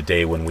forward to the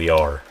day when we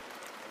are.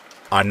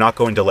 I'm not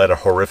going to let a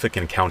horrific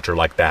encounter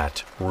like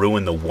that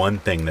ruin the one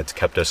thing that's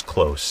kept us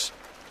close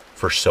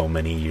for so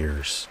many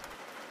years.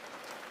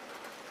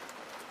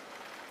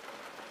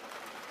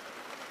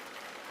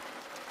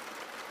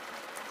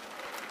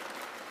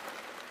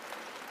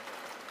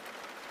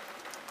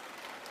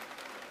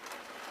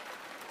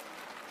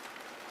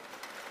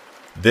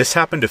 This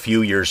happened a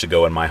few years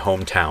ago in my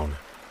hometown.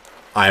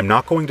 I am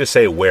not going to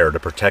say where to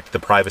protect the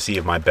privacy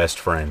of my best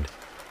friend,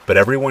 but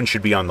everyone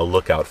should be on the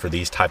lookout for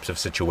these types of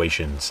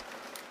situations,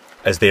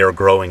 as they are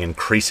growing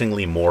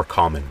increasingly more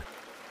common.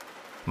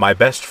 My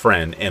best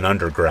friend in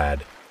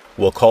undergrad,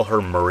 we'll call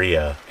her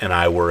Maria, and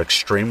I were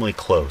extremely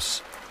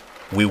close.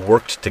 We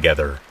worked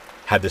together,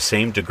 had the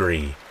same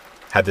degree,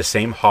 had the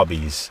same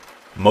hobbies,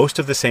 most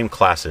of the same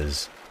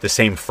classes, the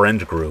same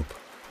friend group,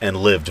 and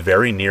lived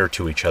very near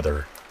to each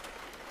other.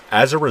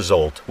 As a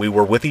result, we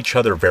were with each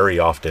other very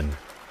often,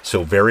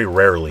 so very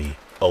rarely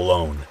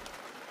alone.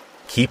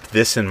 Keep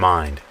this in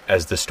mind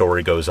as the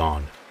story goes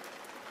on.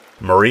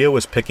 Maria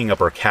was picking up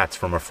her cats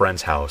from a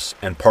friend's house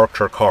and parked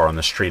her car on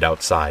the street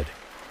outside.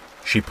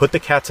 She put the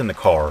cats in the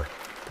car,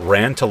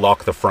 ran to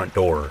lock the front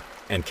door,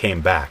 and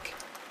came back.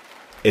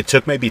 It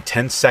took maybe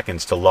 10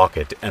 seconds to lock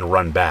it and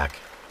run back,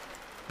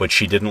 but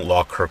she didn't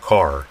lock her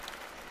car.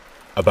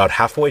 About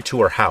halfway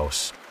to her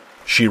house,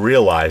 she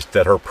realized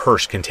that her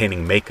purse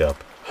containing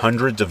makeup,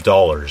 hundreds of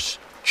dollars,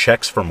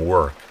 checks from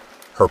work,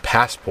 her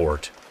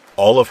passport,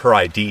 all of her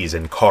IDs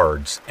and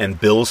cards, and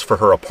bills for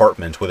her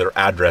apartment with her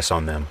address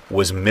on them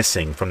was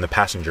missing from the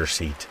passenger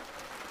seat.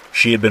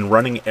 She had been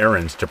running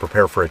errands to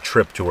prepare for a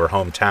trip to her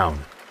hometown,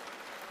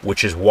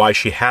 which is why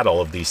she had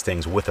all of these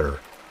things with her.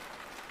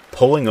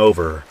 Pulling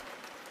over,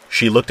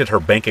 she looked at her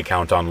bank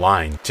account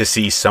online to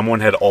see someone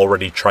had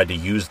already tried to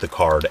use the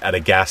card at a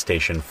gas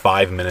station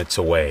 5 minutes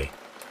away,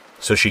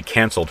 so she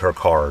canceled her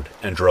card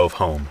and drove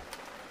home.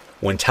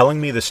 When telling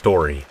me the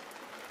story,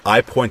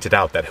 I pointed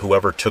out that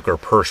whoever took her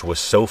purse was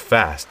so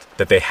fast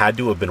that they had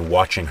to have been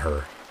watching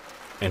her,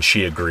 and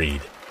she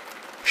agreed.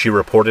 She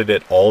reported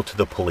it all to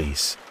the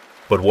police,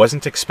 but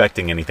wasn't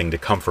expecting anything to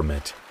come from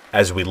it,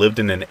 as we lived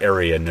in an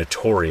area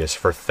notorious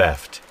for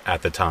theft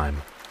at the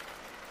time.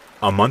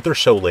 A month or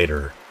so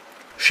later,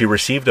 she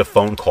received a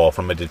phone call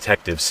from a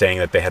detective saying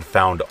that they had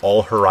found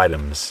all her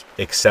items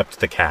except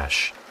the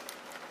cash.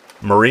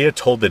 Maria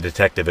told the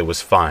detective it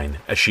was fine,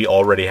 as she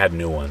already had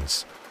new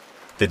ones.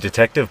 The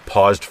detective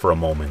paused for a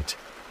moment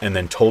and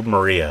then told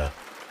Maria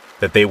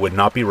that they would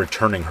not be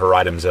returning her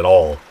items at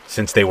all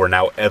since they were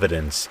now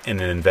evidence in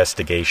an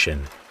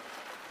investigation.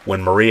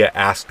 When Maria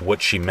asked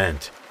what she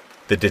meant,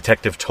 the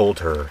detective told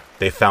her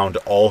they found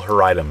all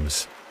her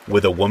items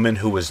with a woman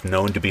who was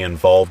known to be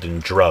involved in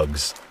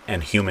drugs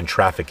and human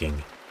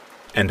trafficking,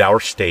 and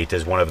our state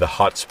is one of the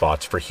hot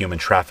spots for human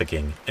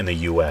trafficking in the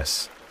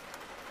U.S.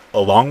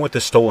 Along with the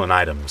stolen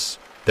items,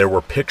 there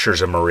were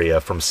pictures of Maria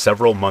from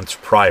several months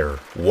prior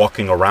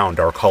walking around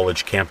our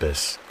college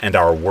campus and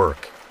our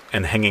work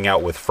and hanging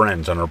out with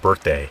friends on her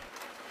birthday.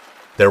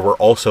 There were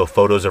also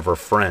photos of her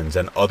friends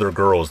and other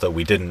girls that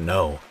we didn't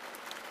know.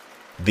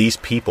 These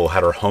people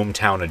had her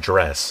hometown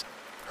address,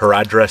 her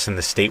address in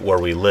the state where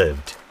we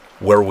lived,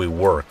 where we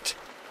worked,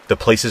 the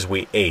places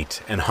we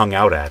ate and hung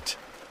out at,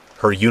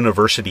 her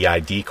university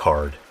ID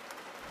card,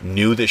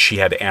 knew that she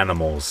had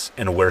animals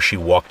and where she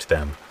walked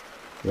them,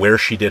 where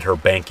she did her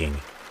banking,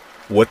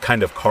 what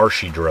kind of car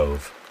she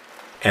drove,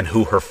 and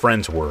who her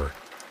friends were.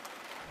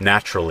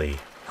 Naturally,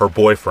 her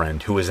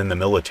boyfriend, who was in the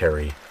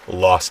military,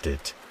 lost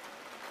it,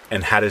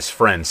 and had his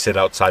friend sit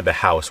outside the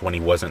house when he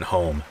wasn't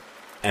home,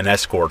 and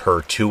escort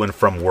her to and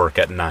from work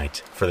at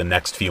night for the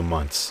next few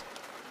months.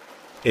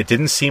 It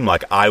didn't seem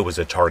like I was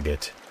a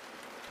target,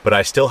 but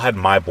I still had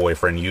my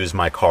boyfriend use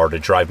my car to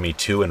drive me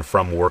to and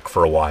from work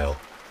for a while,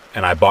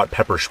 and I bought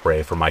pepper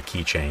spray for my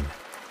keychain.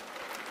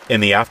 In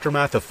the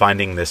aftermath of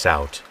finding this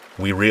out,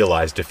 we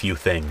realized a few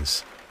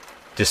things.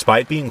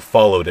 Despite being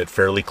followed at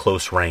fairly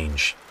close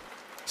range,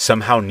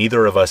 somehow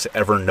neither of us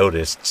ever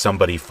noticed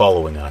somebody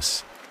following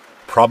us,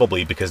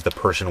 probably because the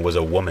person was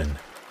a woman.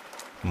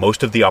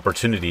 Most of the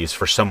opportunities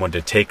for someone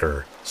to take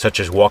her, such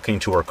as walking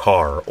to her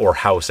car or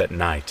house at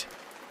night,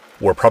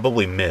 were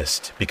probably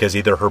missed because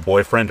either her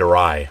boyfriend or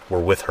I were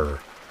with her.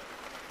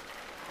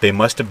 They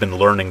must have been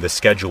learning the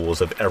schedules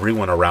of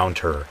everyone around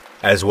her,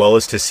 as well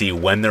as to see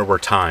when there were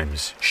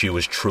times she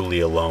was truly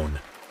alone.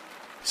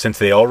 Since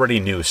they already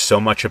knew so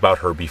much about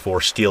her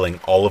before stealing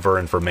all of her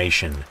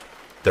information,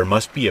 there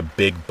must be a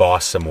big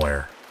boss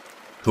somewhere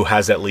who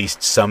has at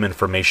least some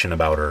information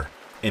about her,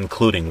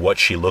 including what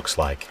she looks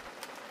like.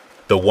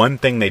 The one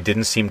thing they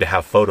didn't seem to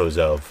have photos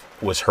of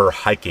was her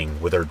hiking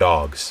with her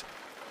dogs.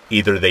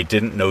 Either they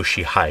didn't know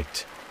she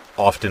hiked,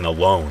 often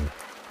alone,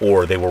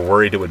 or they were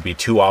worried it would be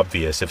too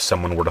obvious if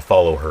someone were to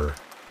follow her,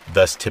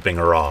 thus tipping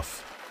her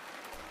off.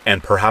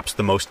 And perhaps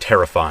the most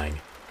terrifying,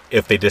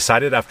 if they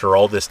decided after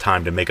all this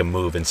time to make a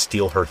move and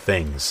steal her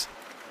things,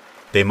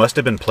 they must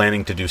have been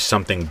planning to do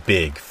something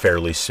big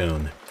fairly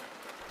soon.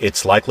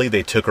 It's likely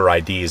they took her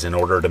IDs in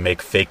order to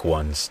make fake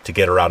ones to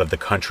get her out of the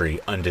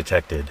country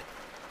undetected.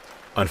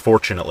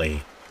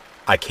 Unfortunately,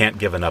 I can't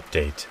give an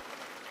update,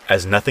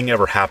 as nothing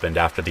ever happened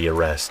after the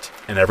arrest,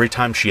 and every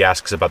time she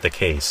asks about the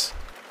case,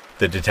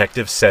 the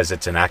detective says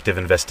it's an active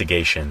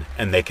investigation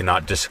and they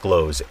cannot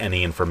disclose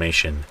any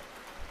information.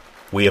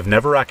 We have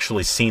never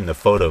actually seen the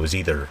photos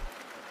either.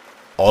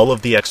 All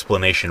of the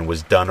explanation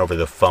was done over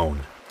the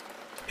phone.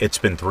 It's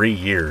been 3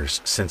 years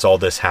since all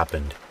this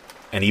happened,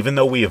 and even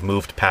though we have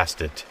moved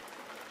past it,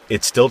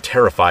 it still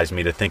terrifies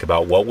me to think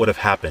about what would have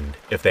happened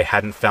if they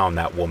hadn't found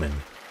that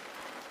woman.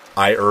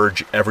 I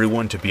urge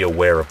everyone to be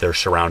aware of their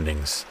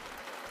surroundings.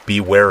 Be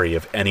wary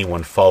of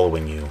anyone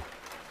following you,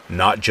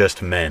 not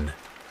just men.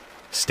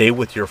 Stay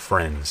with your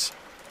friends.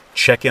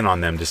 Check in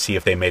on them to see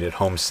if they made it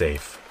home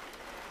safe.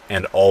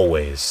 And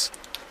always,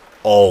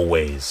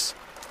 always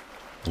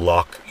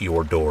lock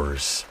your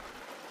doors.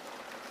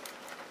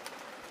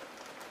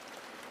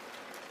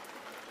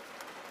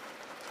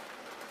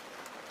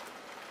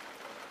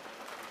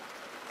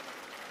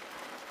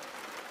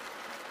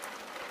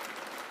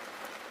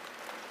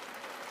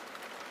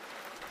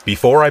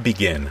 Before I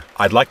begin,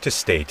 I'd like to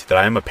state that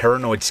I am a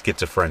paranoid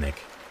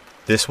schizophrenic.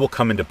 This will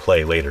come into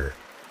play later.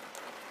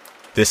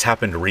 This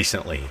happened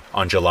recently,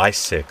 on July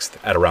 6th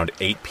at around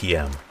 8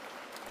 p.m.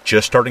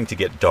 just starting to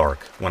get dark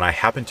when I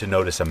happened to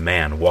notice a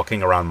man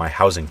walking around my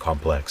housing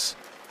complex.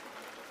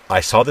 I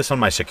saw this on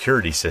my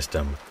security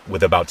system,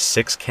 with about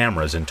 6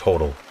 cameras in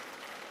total.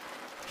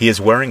 He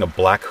is wearing a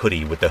black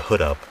hoodie with the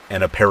hood up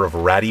and a pair of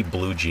ratty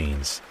blue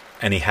jeans,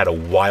 and he had a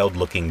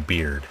wild-looking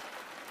beard.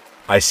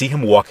 I see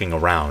him walking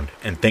around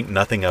and think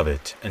nothing of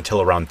it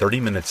until around 30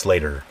 minutes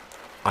later,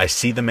 I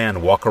see the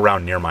man walk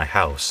around near my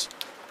house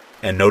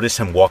and notice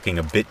him walking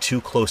a bit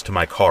too close to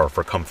my car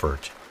for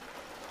comfort.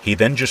 He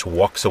then just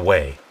walks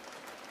away,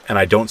 and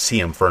I don't see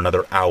him for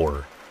another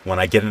hour when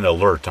I get an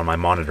alert on my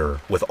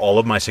monitor with all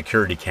of my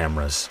security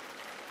cameras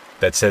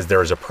that says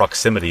there is a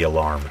proximity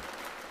alarm.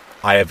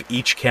 I have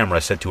each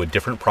camera set to a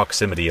different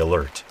proximity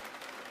alert,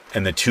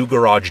 and the 2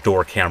 garage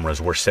door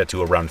cameras were set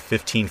to around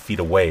 15 feet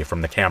away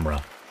from the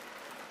camera.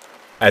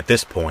 At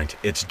this point,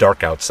 it's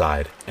dark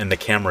outside, and the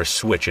cameras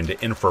switch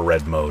into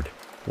infrared mode,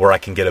 where I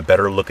can get a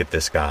better look at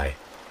this guy.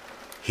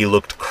 He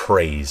looked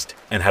crazed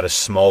and had a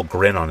small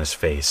grin on his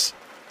face.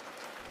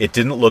 It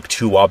didn't look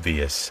too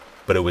obvious,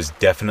 but it was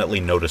definitely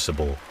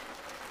noticeable.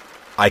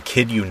 I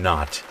kid you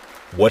not,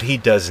 what he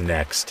does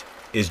next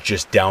is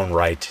just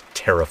downright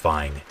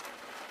terrifying.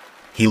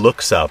 He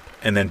looks up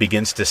and then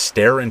begins to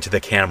stare into the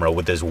camera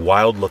with his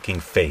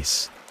wild-looking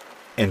face,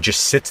 and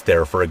just sits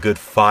there for a good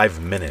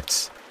 5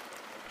 minutes.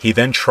 He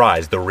then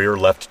tries the rear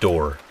left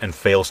door and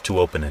fails to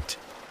open it,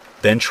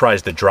 then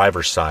tries the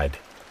driver's side,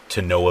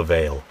 to no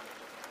avail.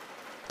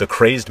 The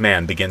crazed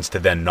man begins to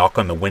then knock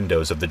on the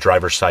windows of the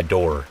driver's side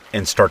door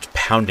and starts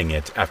pounding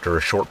it after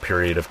a short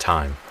period of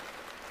time.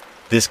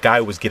 This guy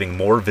was getting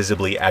more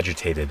visibly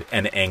agitated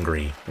and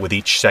angry with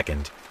each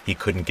second he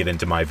couldn't get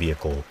into my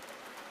vehicle.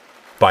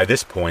 By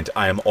this point,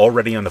 I am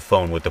already on the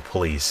phone with the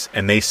police,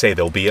 and they say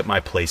they'll be at my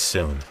place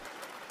soon.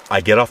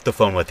 I get off the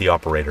phone with the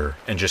operator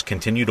and just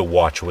continue to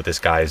watch what this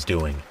guy is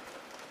doing.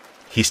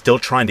 He's still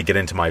trying to get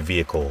into my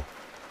vehicle,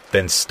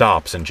 then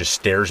stops and just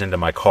stares into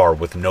my car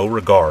with no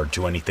regard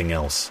to anything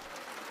else.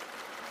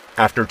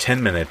 After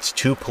 10 minutes,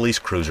 2 police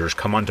cruisers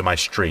come onto my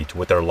street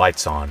with their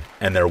lights on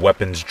and their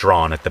weapons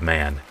drawn at the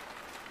man.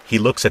 He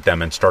looks at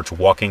them and starts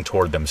walking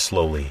toward them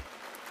slowly.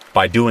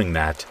 By doing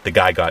that, the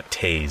guy got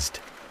tased.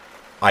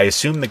 I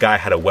assume the guy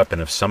had a weapon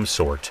of some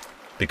sort,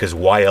 because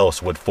why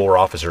else would 4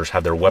 officers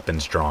have their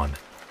weapons drawn?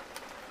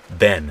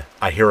 Then,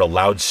 I hear a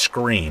loud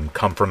scream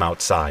come from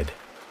outside.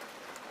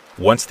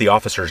 Once the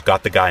officers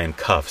got the guy in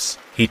cuffs,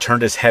 he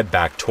turned his head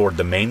back toward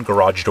the main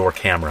garage door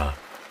camera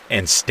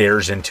and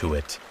stares into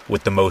it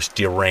with the most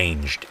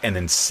deranged and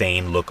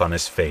insane look on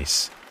his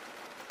face.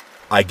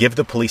 I give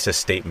the police a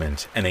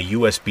statement and a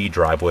USB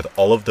drive with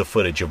all of the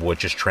footage of what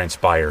just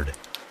transpired,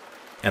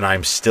 and I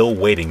am still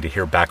waiting to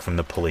hear back from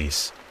the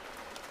police.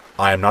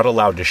 I am not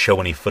allowed to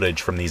show any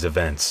footage from these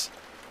events,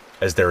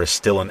 as there is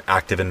still an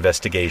active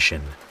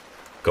investigation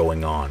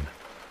going on.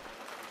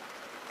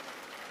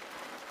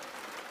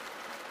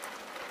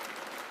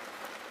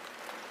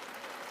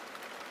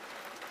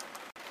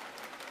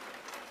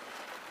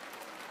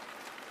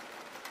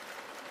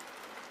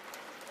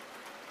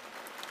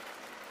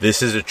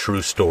 This is a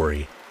true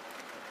story.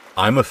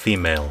 I'm a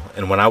female,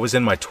 and when I was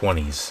in my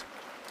 20s,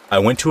 I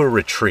went to a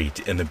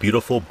retreat in the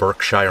beautiful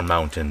Berkshire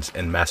Mountains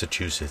in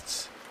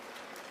Massachusetts.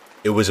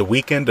 It was a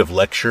weekend of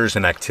lectures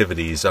and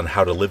activities on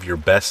how to live your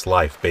best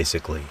life,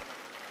 basically.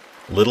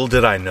 Little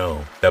did I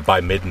know that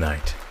by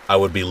midnight, I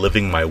would be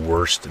living my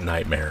worst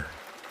nightmare.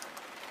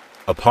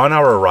 Upon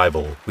our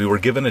arrival, we were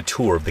given a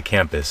tour of the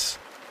campus,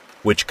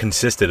 which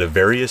consisted of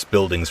various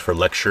buildings for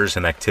lectures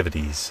and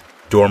activities,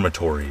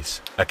 dormitories,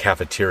 a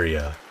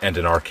cafeteria, and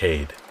an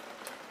arcade.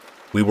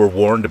 We were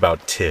warned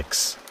about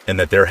ticks and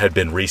that there had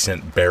been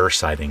recent bear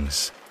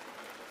sightings.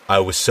 I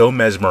was so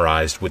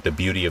mesmerized with the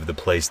beauty of the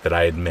place that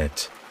I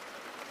admit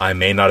I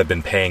may not have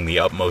been paying the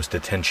utmost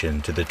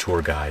attention to the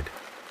tour guide.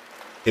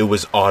 It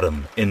was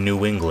autumn in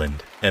New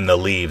England, and the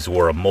leaves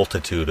wore a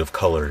multitude of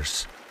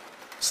colors.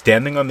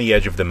 Standing on the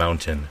edge of the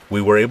mountain,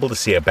 we were able to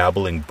see a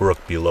babbling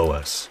brook below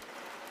us.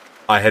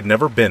 I had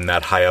never been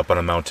that high up on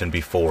a mountain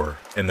before,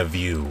 and the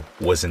view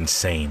was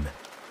insane.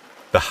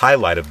 The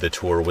highlight of the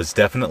tour was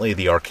definitely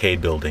the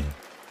arcade building,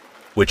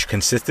 which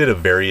consisted of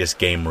various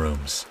game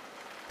rooms.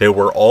 There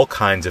were all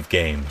kinds of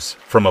games,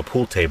 from a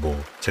pool table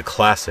to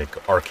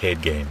classic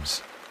arcade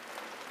games.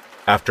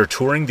 After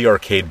touring the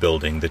arcade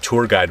building, the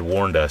tour guide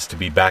warned us to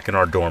be back in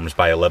our dorms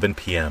by 11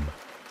 p.m.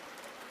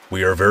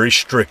 "We are very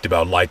strict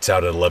about lights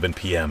out at 11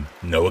 p.m.,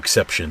 no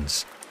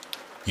exceptions.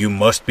 You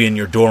must be in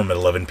your dorm at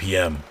 11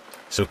 p.m.,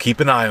 so keep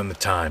an eye on the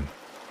time."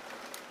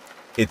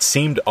 It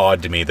seemed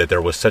odd to me that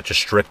there was such a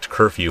strict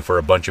curfew for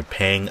a bunch of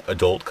paying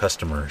adult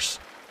customers,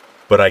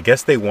 but I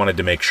guess they wanted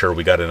to make sure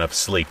we got enough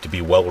sleep to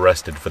be well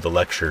rested for the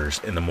lectures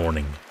in the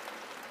morning.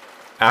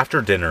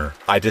 After dinner,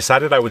 I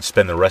decided I would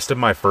spend the rest of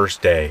my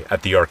first day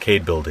at the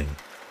arcade building,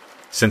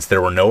 since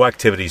there were no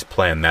activities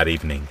planned that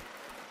evening.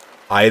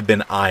 I had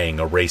been eyeing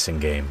a racing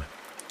game.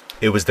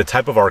 It was the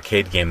type of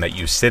arcade game that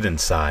you sit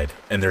inside,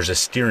 and there's a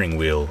steering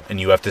wheel,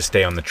 and you have to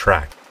stay on the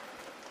track.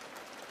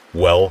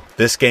 Well,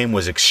 this game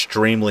was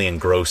extremely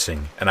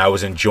engrossing, and I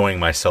was enjoying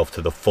myself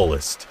to the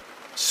fullest.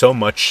 So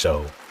much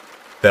so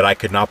that I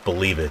could not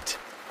believe it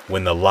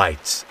when the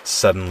lights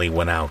suddenly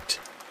went out.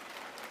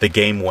 The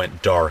game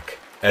went dark,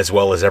 as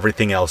well as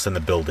everything else in the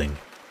building.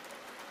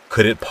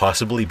 Could it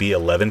possibly be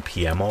 11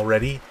 p.m.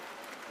 already?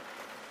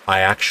 I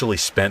actually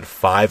spent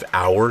 5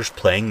 hours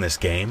playing this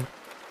game?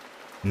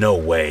 No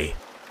way.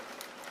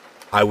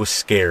 I was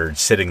scared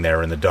sitting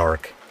there in the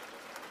dark.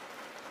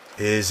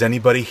 "Is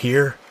anybody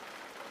here?"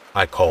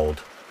 I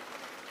called.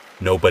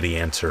 Nobody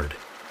answered.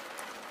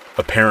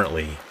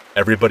 Apparently,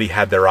 everybody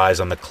had their eyes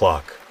on the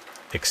clock,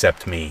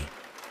 except me.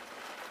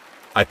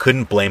 I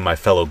couldn't blame my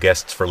fellow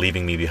guests for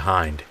leaving me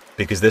behind,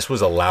 because this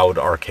was a loud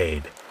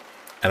arcade,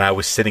 and I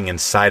was sitting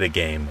inside a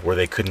game where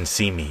they couldn't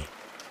see me.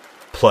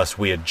 Plus,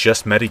 we had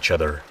just met each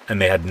other,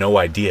 and they had no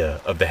idea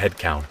of the head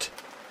count.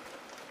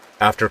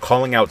 After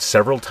calling out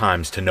several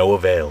times to no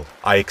avail,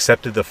 I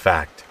accepted the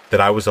fact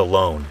that I was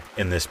alone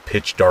in this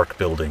pitch-dark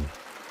building.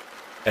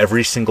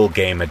 Every single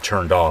game had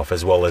turned off,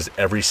 as well as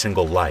every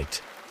single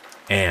light,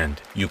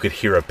 and you could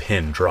hear a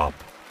pin drop.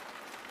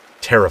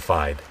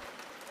 Terrified,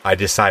 I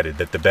decided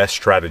that the best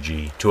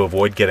strategy to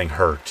avoid getting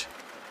hurt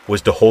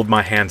was to hold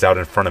my hands out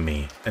in front of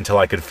me until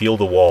I could feel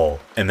the wall,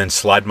 and then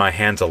slide my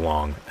hands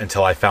along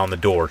until I found the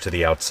door to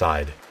the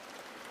outside.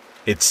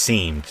 It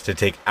seemed to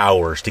take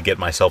hours to get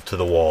myself to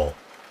the wall.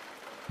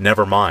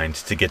 Never mind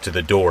to get to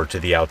the door to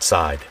the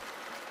outside.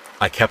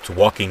 I kept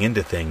walking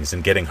into things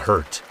and getting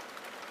hurt.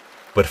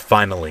 But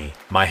finally,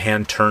 my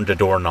hand turned a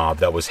doorknob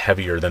that was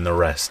heavier than the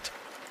rest,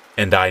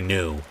 and I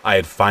knew I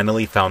had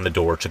finally found the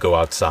door to go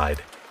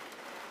outside.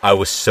 I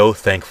was so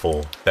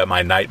thankful that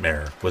my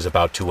nightmare was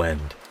about to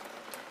end.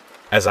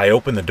 As I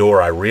opened the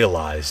door, I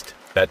realized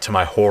that, to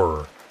my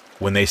horror,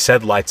 when they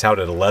said lights out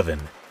at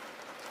 11,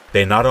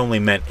 they not only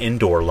meant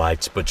indoor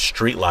lights but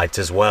street lights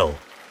as well.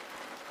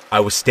 I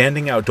was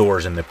standing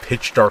outdoors in the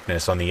pitch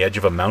darkness on the edge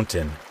of a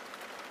mountain,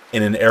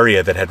 in an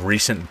area that had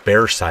recent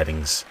bear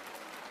sightings.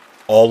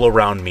 All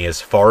around me, as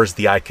far as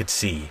the eye could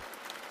see,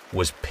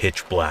 was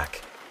pitch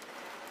black.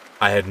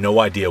 I had no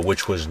idea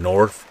which was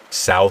north,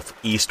 south,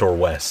 east, or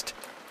west.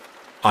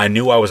 I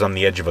knew I was on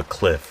the edge of a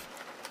cliff,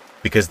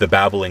 because the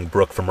babbling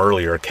brook from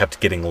earlier kept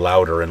getting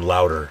louder and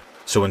louder,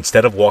 so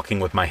instead of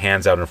walking with my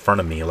hands out in front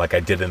of me like I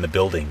did in the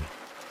building,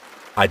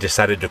 I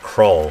decided to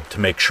crawl to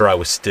make sure I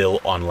was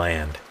still on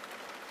land.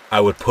 I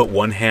would put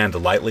one hand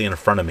lightly in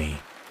front of me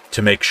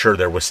to make sure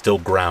there was still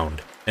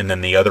ground, and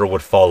then the other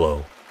would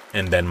follow,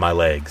 and then my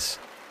legs.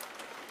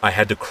 I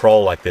had to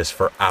crawl like this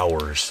for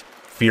hours,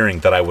 fearing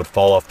that I would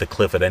fall off the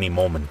cliff at any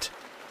moment.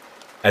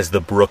 As the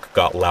brook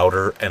got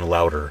louder and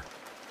louder,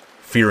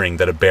 fearing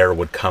that a bear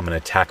would come and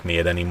attack me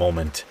at any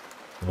moment,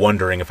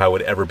 wondering if I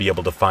would ever be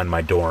able to find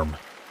my dorm.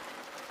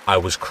 I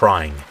was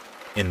crying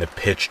in the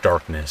pitch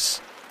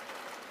darkness.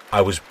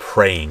 I was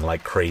praying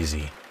like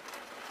crazy.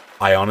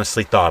 I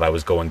honestly thought I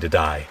was going to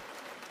die.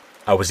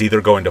 I was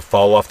either going to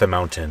fall off the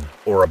mountain,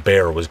 or a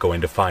bear was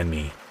going to find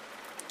me.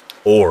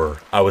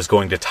 Or I was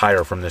going to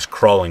tire from this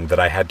crawling that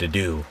I had to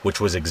do, which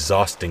was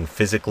exhausting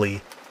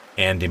physically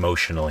and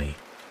emotionally.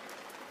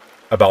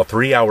 About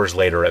 3 hours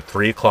later, at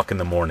 3 o'clock in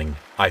the morning,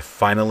 I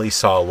finally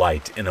saw a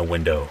light in a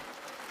window.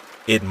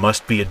 It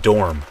must be a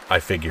dorm, I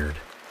figured.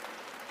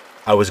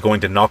 I was going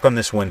to knock on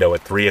this window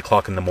at 3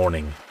 o'clock in the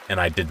morning, and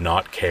I did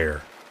not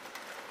care.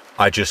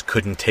 I just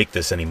couldn't take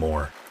this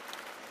anymore.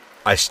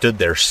 I stood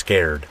there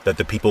scared that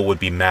the people would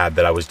be mad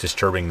that I was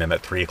disturbing them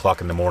at 3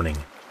 o'clock in the morning,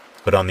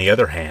 but on the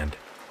other hand,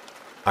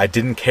 I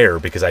didn't care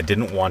because I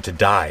didn't want to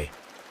die.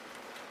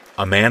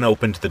 A man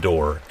opened the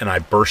door, and I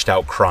burst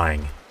out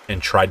crying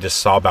and tried to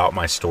sob out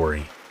my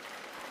story.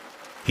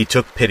 He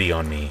took pity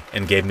on me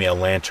and gave me a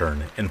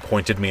lantern and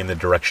pointed me in the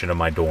direction of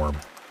my dorm.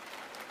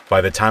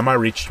 By the time I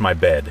reached my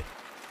bed,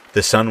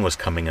 the sun was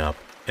coming up,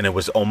 and it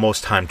was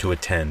almost time to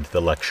attend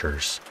the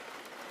lectures.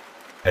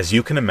 As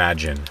you can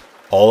imagine,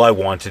 all I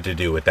wanted to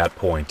do at that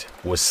point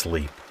was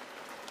sleep.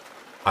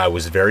 I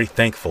was very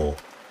thankful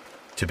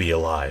to be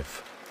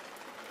alive.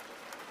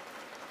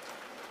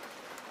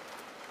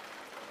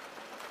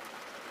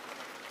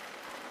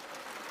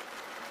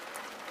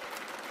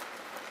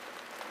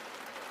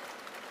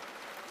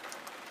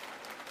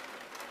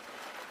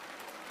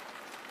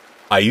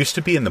 I used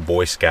to be in the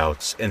Boy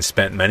Scouts and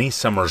spent many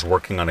summers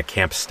working on a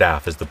camp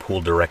staff as the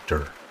pool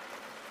director.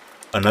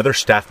 Another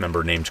staff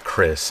member named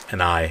Chris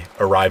and I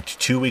arrived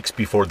 2 weeks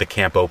before the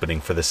camp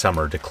opening for the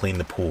summer to clean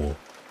the pool,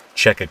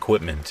 check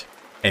equipment,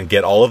 and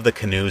get all of the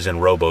canoes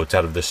and rowboats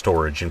out of the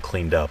storage and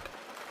cleaned up.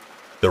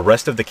 The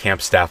rest of the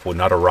camp staff would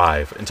not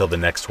arrive until the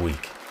next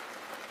week.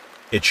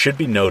 It should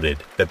be noted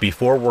that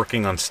before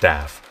working on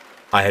staff,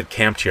 I had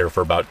camped here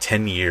for about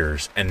 10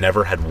 years and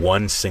never had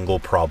one single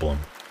problem.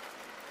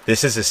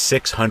 This is a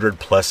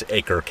 600-plus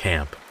acre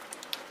camp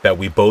that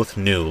we both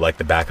knew like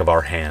the back of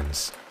our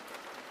hands.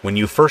 When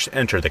you first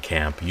enter the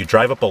camp, you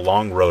drive up a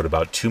long road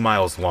about 2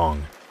 miles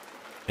long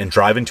and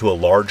drive into a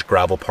large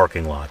gravel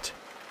parking lot.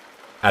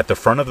 At the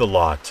front of the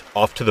lot,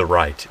 off to the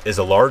right, is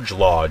a large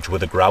lodge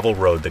with a gravel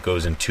road that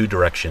goes in 2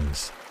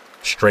 directions,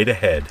 straight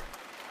ahead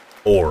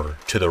or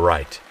to the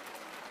right.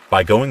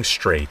 By going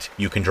straight,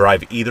 you can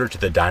drive either to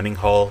the dining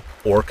hall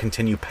or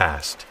continue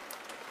past,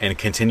 and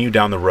continued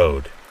down the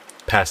road,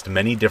 past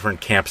many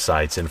different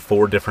campsites and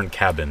 4 different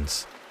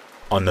cabins,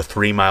 on the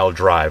 3-mile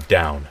drive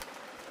down.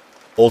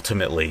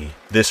 Ultimately,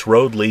 this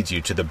road leads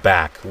you to the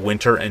back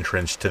winter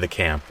entrance to the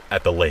camp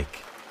at the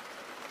lake,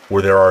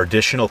 where there are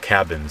additional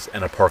cabins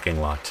and a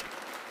parking lot.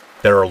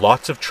 There are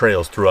lots of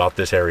trails throughout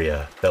this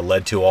area that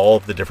led to all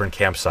of the different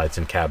campsites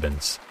and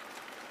cabins.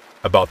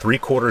 About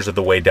 3/4 of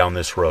the way down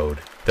this road,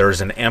 there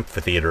is an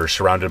amphitheater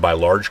surrounded by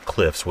large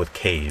cliffs with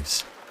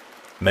caves.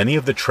 Many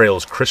of the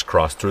trails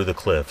crisscross through the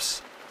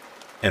cliffs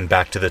and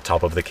back to the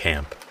top of the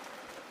camp.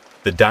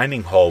 The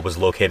dining hall was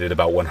located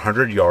about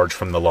 100 yards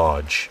from the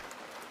lodge.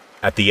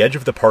 At the edge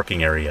of the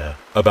parking area,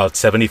 about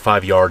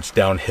 75 yards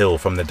downhill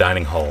from the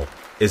dining hall,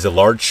 is a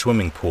large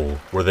swimming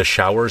pool where the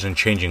showers and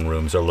changing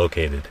rooms are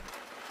located.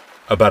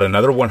 About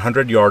another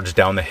 100 yards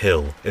down the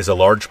hill is a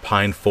large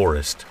pine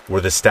forest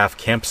where the staff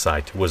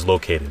campsite was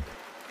located.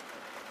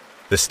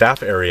 The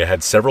staff area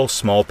had several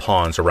small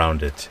ponds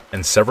around it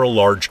and several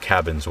large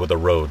cabins with a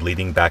road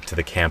leading back to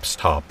the camp's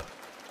top.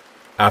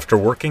 After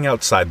working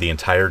outside the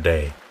entire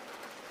day,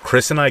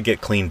 Chris and I get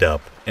cleaned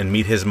up and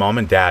meet his mom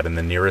and dad in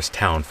the nearest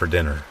town for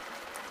dinner.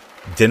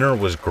 Dinner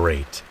was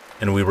great,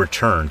 and we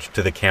returned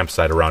to the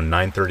campsite around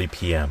 9:30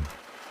 p.m.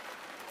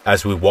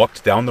 As we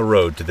walked down the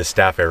road to the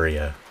staff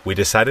area, we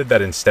decided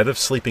that instead of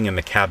sleeping in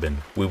the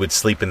cabin, we would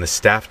sleep in the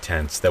staff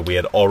tents that we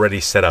had already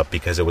set up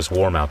because it was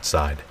warm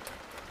outside.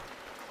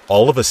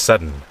 All of a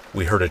sudden,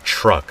 we heard a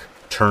truck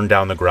turn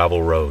down the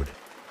gravel road.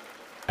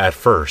 At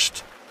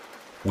first,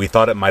 we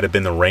thought it might have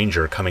been the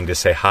ranger coming to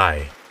say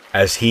hi,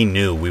 as he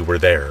knew we were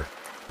there,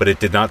 but it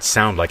did not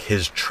sound like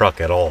his truck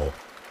at all.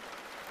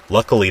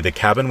 Luckily, the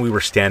cabin we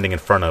were standing in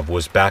front of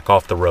was back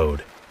off the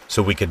road,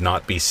 so we could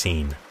not be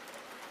seen.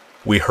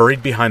 We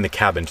hurried behind the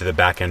cabin to the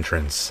back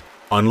entrance,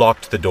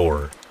 unlocked the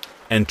door,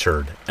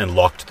 entered, and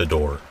locked the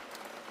door.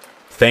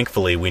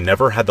 Thankfully, we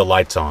never had the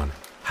lights on,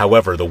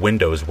 however, the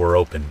windows were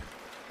open.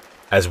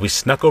 As we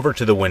snuck over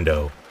to the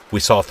window, we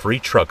saw 3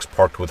 trucks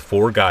parked with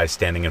 4 guys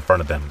standing in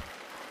front of them.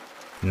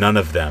 None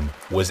of them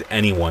was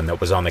anyone that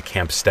was on the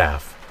camp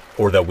staff,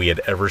 or that we had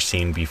ever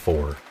seen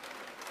before.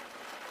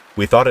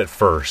 We thought at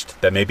first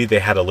that maybe they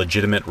had a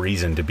legitimate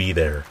reason to be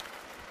there.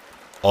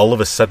 All of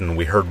a sudden,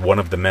 we heard one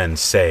of the men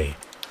say,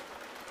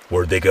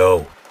 "Where'd they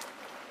go?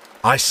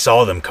 I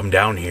saw them come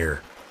down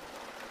here."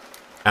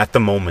 At the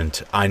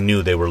moment, I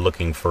knew they were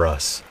looking for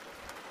us.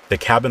 The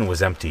cabin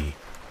was empty,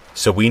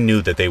 so we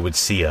knew that they would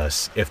see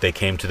us if they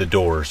came to the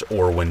doors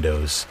or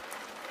windows.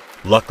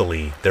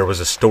 Luckily, there was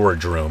a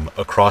storage room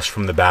across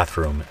from the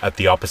bathroom at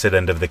the opposite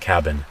end of the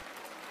cabin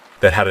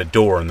that had a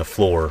door in the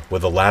floor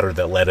with a ladder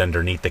that led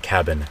underneath the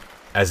cabin,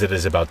 as it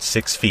is about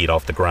 6 feet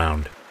off the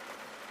ground.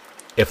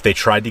 If they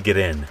tried to get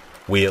in,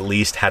 we at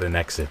least had an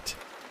exit.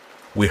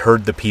 We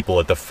heard the people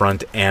at the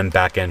front and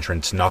back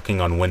entrance knocking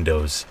on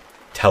windows,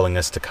 telling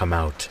us to come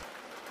out.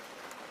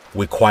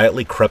 We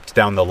quietly crept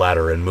down the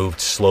ladder and moved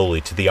slowly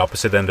to the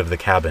opposite end of the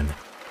cabin,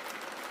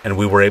 and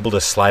we were able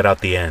to slide out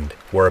the end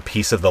where a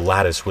piece of the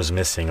lattice was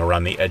missing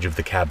around the edge of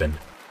the cabin.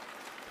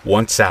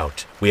 Once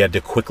out, we had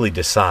to quickly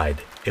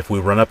decide if we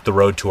run up the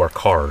road to our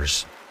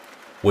cars,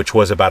 which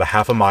was about a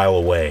half a mile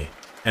away,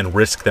 and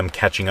risk them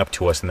catching up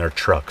to us in their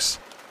trucks,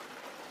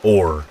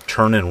 or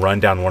turn and run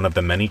down one of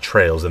the many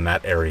trails in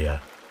that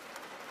area.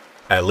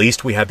 At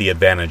least we had the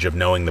advantage of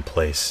knowing the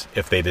place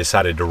if they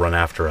decided to run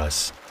after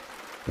us.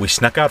 We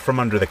snuck out from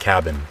under the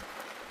cabin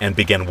and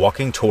began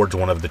walking towards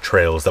one of the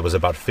trails that was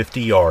about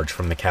 50 yards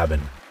from the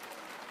cabin.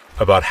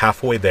 About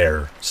halfway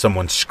there,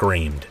 someone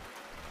screamed,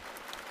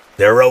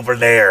 "They're over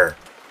there!"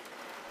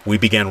 We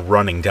began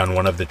running down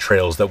one of the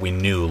trails that we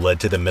knew led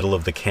to the middle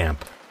of the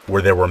camp,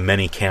 where there were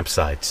many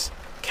campsites,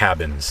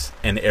 cabins,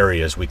 and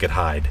areas we could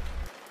hide.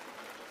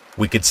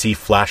 We could see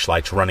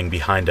flashlights running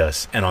behind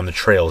us and on the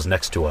trails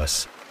next to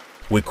us.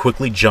 We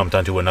quickly jumped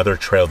onto another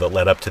trail that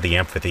led up to the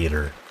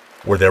amphitheater,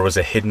 where there was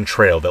a hidden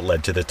trail that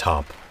led to the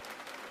top.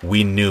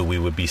 We knew we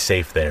would be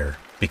safe there,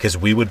 because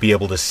we would be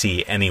able to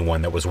see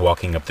anyone that was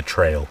walking up the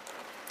trail.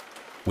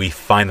 We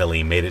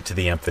finally made it to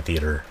the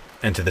amphitheater,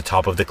 and to the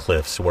top of the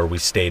cliffs where we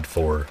stayed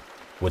for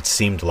what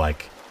seemed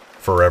like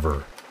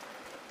forever,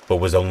 but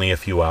was only a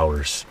few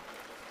hours.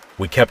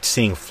 We kept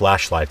seeing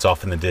flashlights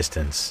off in the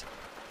distance.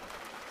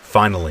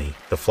 Finally,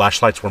 the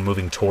flashlights were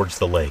moving towards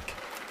the lake,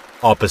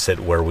 opposite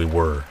where we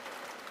were.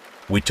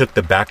 We took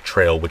the back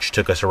trail which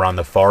took us around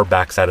the far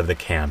backside of the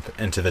camp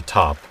and to the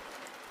top,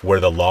 where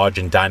the lodge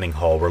and dining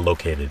hall were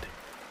located.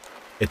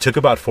 It took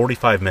about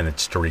 45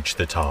 minutes to reach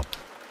the top.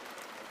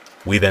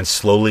 We then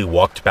slowly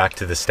walked back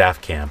to the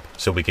staff camp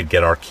so we could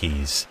get our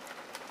keys.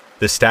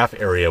 The staff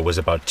area was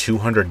about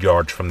 200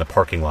 yards from the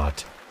parking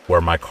lot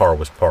where my car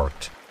was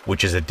parked,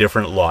 which is a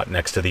different lot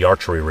next to the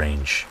archery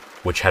range,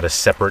 which had a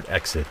separate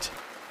exit.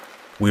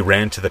 We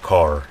ran to the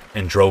car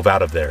and drove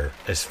out of there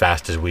as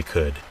fast as we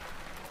could.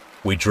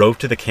 We drove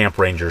to the camp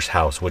ranger's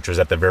house, which was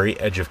at the very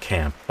edge of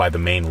camp by the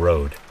main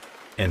road,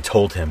 and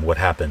told him what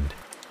happened.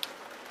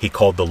 He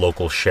called the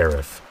local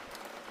sheriff.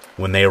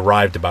 When they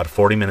arrived about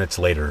 40 minutes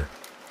later,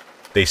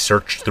 they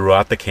searched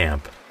throughout the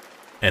camp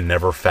and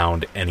never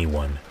found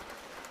anyone.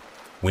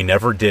 We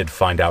never did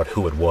find out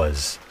who it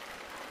was.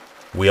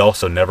 We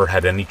also never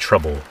had any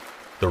trouble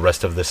the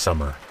rest of the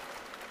summer.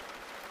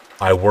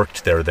 I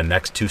worked there the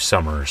next 2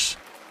 summers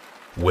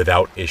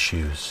without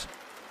issues.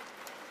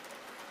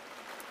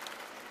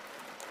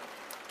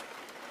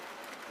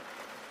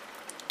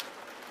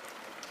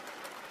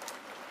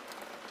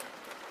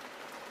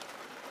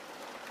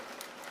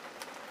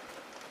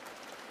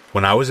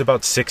 When I was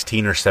about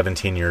 16 or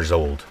 17 years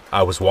old,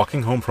 I was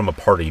walking home from a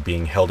party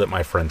being held at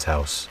my friend's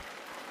house.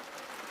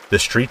 The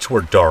streets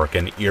were dark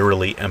and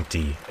eerily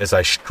empty as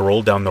I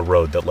strolled down the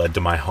road that led to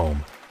my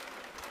home.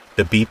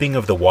 The beeping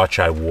of the watch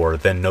I wore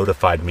then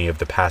notified me of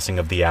the passing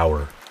of the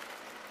hour,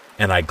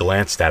 and I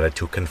glanced at it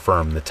to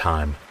confirm the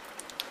time.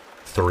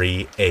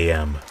 3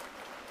 a.m.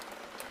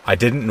 I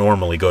didn't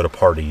normally go to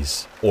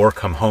parties or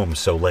come home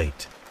so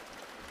late.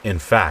 In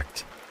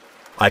fact,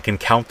 I can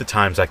count the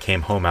times I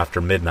came home after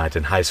midnight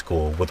in high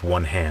school with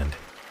one hand.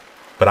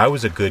 But I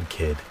was a good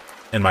kid,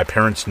 and my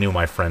parents knew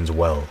my friends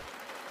well.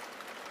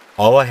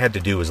 All I had to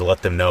do was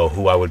let them know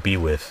who I would be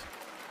with,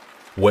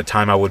 what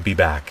time I would be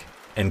back,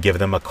 and give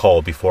them a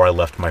call before I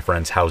left my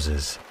friends'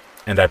 houses,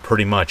 and I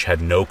pretty much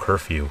had no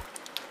curfew.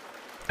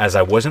 As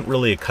I wasn't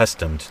really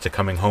accustomed to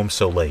coming home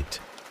so late,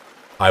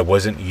 I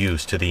wasn't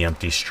used to the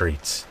empty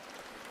streets.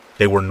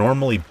 They were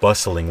normally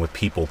bustling with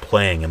people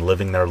playing and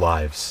living their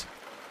lives.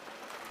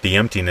 The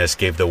emptiness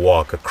gave the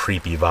walk a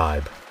creepy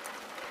vibe.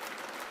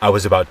 I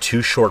was about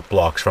 2 short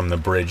blocks from the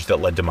bridge that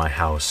led to my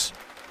house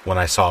when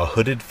I saw a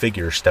hooded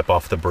figure step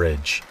off the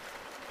bridge,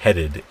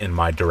 headed in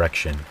my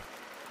direction.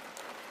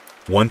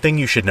 One thing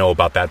you should know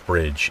about that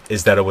bridge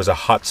is that it was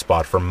a hot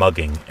spot for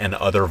mugging and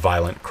other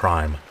violent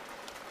crime.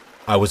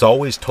 I was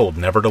always told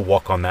never to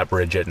walk on that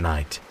bridge at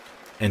night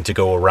and to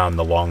go around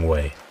the long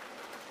way.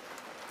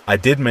 I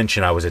did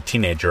mention I was a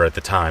teenager at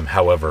the time,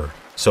 however,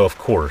 so of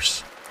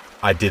course,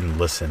 I didn't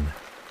listen.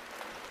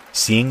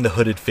 Seeing the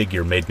hooded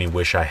figure made me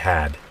wish I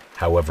had,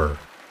 however,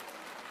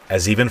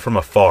 as even from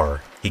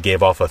afar, he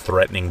gave off a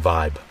threatening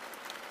vibe.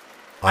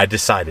 I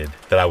decided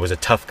that I was a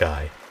tough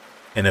guy,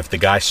 and if the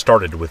guy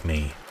started with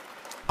me,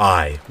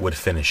 I would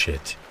finish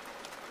it.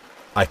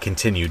 I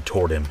continued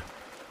toward him.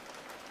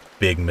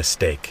 Big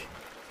mistake.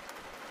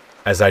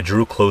 As I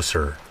drew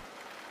closer,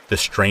 the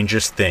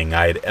strangest thing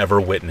I had ever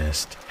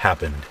witnessed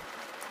happened.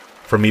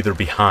 From either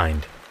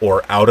behind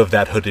or out of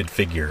that hooded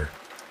figure,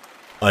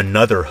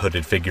 another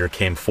hooded figure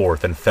came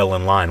forth and fell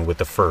in line with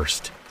the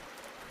first.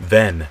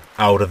 Then,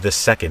 out of the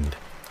second,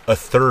 a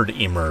third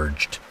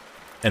emerged,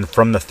 and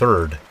from the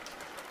third,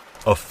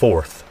 a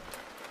fourth.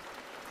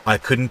 I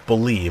couldn't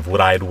believe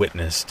what I had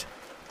witnessed.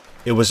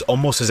 It was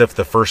almost as if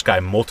the first guy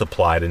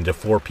multiplied into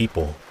 4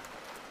 people.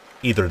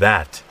 Either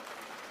that,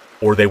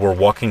 or they were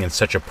walking in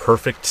such a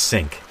perfect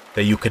sync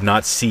that you could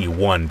not see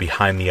one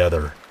behind the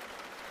other.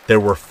 There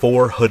were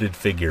 4 hooded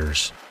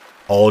figures,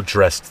 all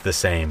dressed the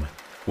same,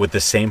 with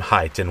the same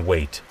height and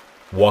weight,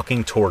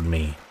 walking toward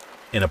me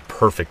in a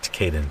perfect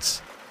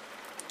cadence.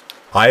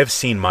 I have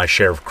seen my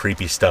share of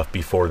creepy stuff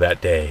before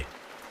that day,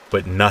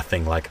 but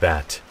nothing like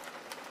that.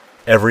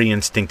 Every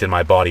instinct in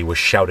my body was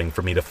shouting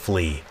for me to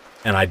flee,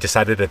 and I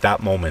decided at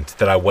that moment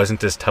that I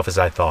wasn't as tough as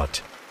I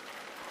thought.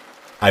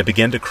 I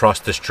began to cross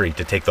the street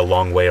to take the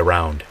long way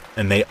around,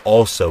 and they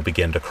also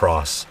began to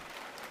cross.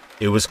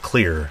 It was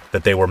clear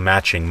that they were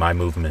matching my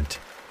movement.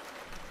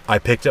 I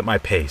picked up my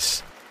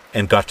pace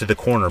and got to the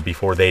corner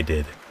before they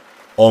did,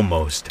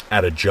 almost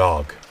at a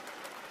jog.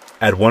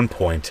 At one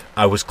point,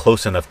 I was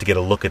close enough to get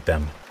a look at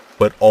them,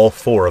 but all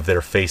 4 of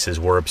their faces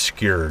were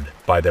obscured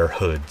by their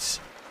hoods.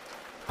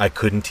 I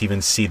couldn't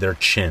even see their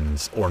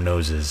chins or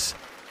noses.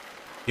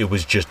 It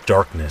was just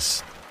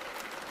darkness,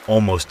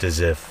 almost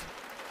as if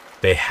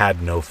they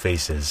had no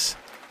faces.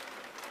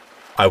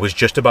 I was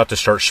just about to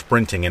start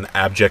sprinting in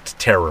abject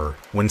terror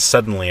when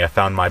suddenly I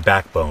found my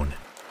backbone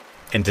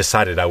and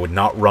decided I would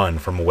not run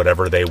from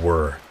whatever they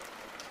were.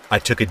 I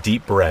took a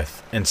deep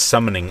breath, and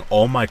summoning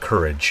all my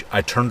courage,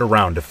 I turned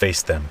around to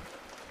face them.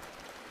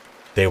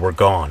 They were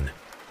gone.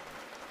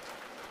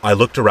 I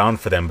looked around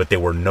for them, but they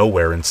were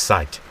nowhere in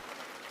sight.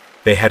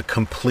 They had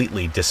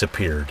completely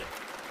disappeared.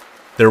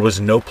 There was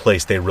no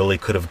place they really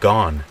could have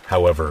gone,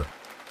 however.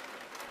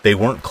 They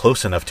weren't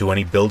close enough to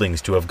any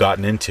buildings to have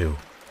gotten into.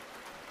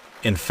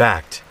 In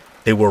fact,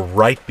 they were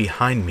right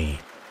behind me.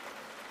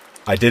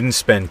 I didn't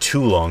spend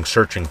too long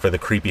searching for the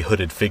creepy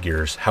hooded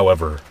figures,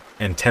 however,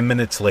 and 10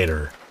 minutes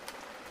later,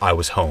 I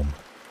was home.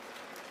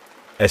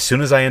 As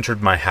soon as I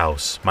entered my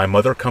house, my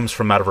mother comes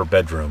from out of her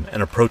bedroom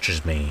and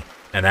approaches me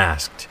and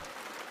asked,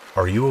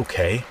 "Are you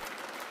okay?"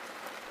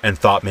 And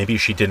thought maybe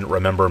she didn't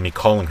remember me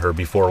calling her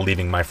before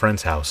leaving my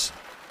friend's house.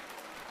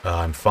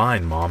 I'm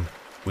fine, Mom.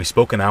 We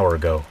spoke an hour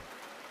ago.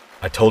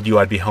 I told you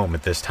I'd be home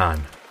at this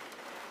time."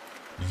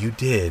 "You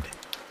did,"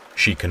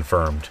 she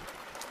confirmed.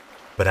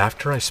 "But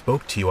after I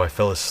spoke to you, I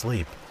fell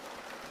asleep.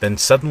 Then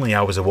suddenly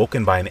I was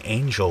awoken by an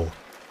angel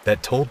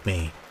that told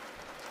me,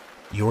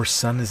 'Your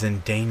son is in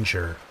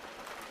danger.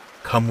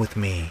 Come with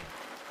me.'"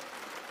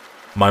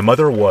 My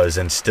mother was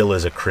and still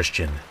is a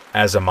Christian,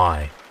 as am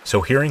I,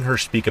 so hearing her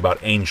speak about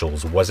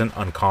angels wasn't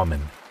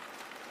uncommon.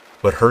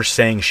 but her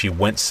saying she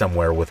went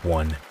somewhere with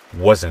one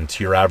wasn't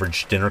your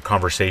average dinner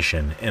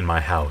conversation in my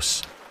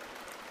house.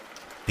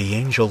 The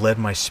angel led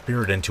my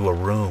spirit into a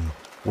room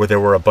where there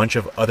were a bunch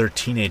of other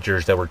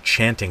teenagers that were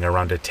chanting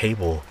around a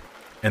table,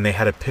 and they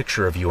had a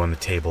picture of you on the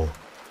table,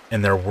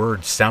 and their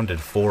words sounded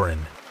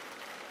foreign.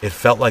 It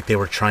felt like they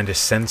were trying to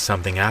send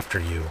something after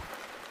you,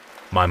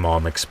 my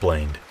mom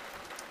explained.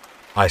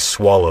 I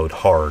swallowed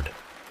hard.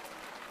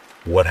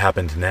 What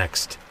happened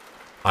next?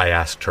 I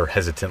asked her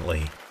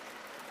hesitantly.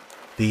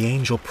 The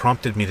angel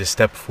prompted me to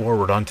step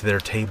forward onto their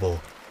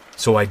table,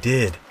 so I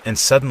did, and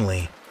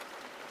suddenly,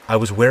 I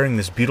was wearing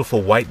this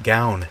beautiful white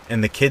gown,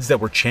 and the kids that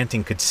were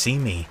chanting could see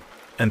me,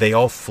 and they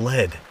all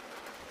fled,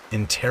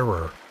 in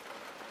terror.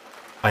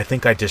 I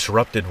think I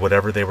disrupted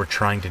whatever they were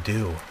trying to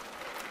do.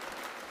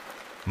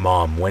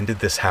 Mom, when did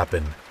this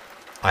happen?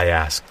 I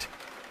asked,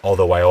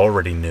 although I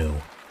already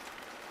knew.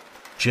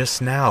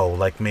 Just now,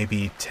 like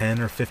maybe 10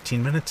 or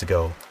 15 minutes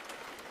ago,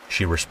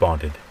 she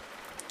responded.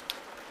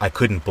 I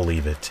couldn't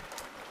believe it.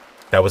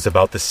 That was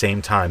about the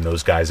same time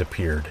those guys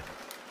appeared.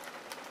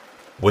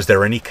 Was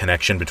there any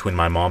connection between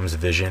my mom's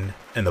vision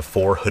and the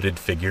 4 hooded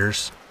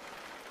figures?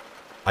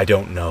 I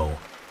don't know,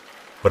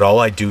 but all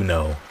I do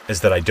know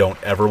is that I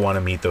don't ever want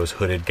to meet those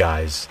hooded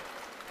guys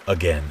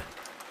again.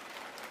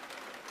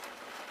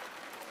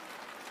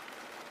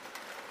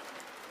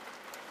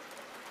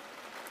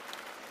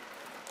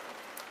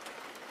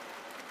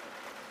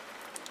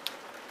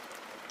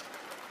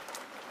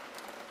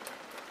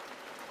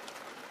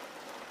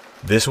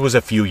 This was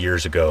a few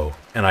years ago,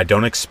 and I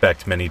don't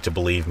expect many to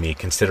believe me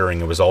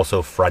considering it was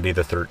also Friday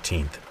the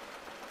 13th.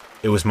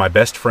 It was my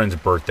best friend's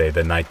birthday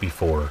the night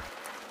before,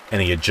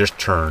 and he had just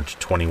turned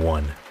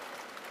 21.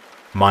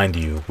 Mind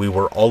you, we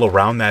were all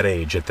around that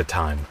age at the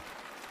time.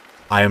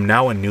 I am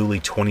now a newly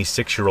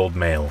 26-year-old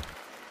male,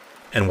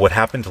 and what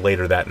happened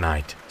later that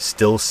night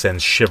still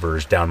sends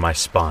shivers down my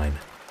spine.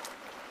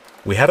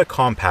 We had a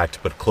compact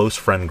but close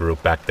friend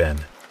group back then,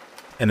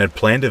 and had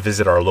planned to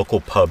visit our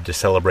local pub to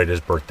celebrate his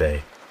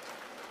birthday.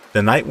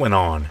 The night went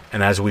on,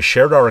 and as we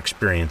shared our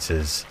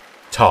experiences,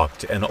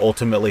 talked, and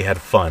ultimately had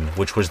fun,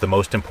 which was the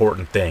most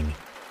important thing,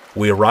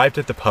 we arrived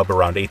at the pub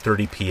around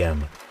 8:30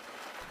 p.m.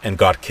 and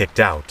got kicked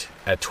out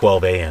at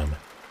 12 a.m.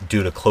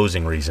 due to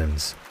closing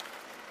reasons.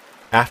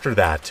 After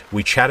that,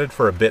 we chatted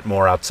for a bit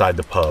more outside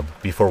the pub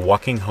before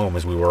walking home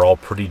as we were all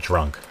pretty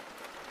drunk.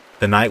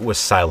 The night was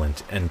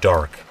silent and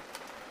dark,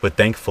 but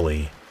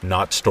thankfully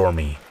not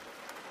stormy.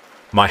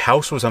 My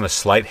house was on a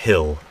slight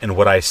hill in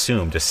what I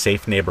assumed a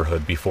safe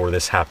neighborhood before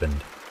this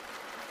happened.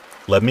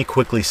 Let me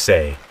quickly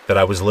say that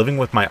I was living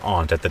with my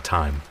aunt at the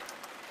time.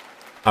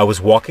 I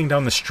was walking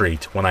down the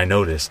street when I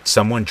noticed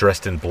someone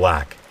dressed in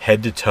black,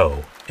 head to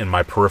toe, in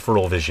my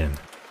peripheral vision.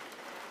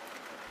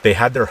 They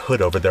had their hood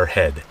over their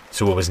head,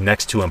 so it was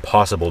next to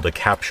impossible to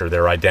capture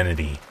their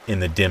identity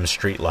in the dim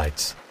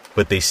streetlights,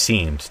 but they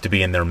seemed to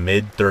be in their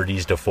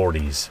mid-30s to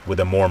 40s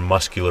with a more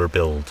muscular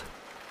build.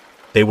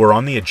 They were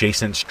on the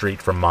adjacent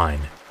street from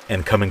mine,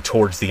 and coming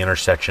towards the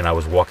intersection I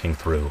was walking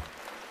through.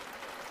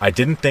 I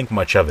didn't think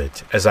much of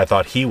it, as I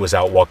thought he was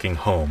out walking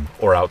home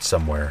or out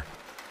somewhere.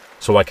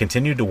 So I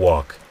continued to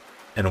walk,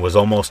 and was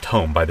almost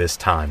home by this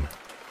time.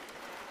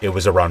 It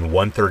was around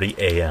 1:30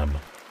 a.m.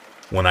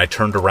 when I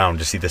turned around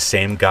to see the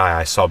same guy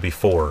I saw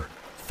before,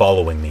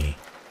 following me.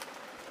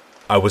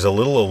 I was a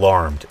little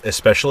alarmed,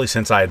 especially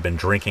since I had been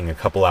drinking a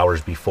couple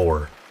hours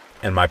before,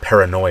 and my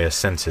paranoia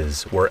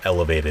senses were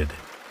elevated.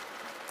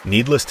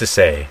 Needless to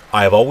say,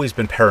 I have always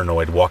been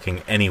paranoid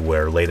walking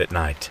anywhere late at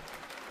night.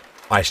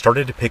 I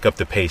started to pick up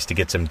the pace to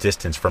get some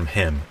distance from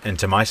him, and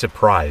to my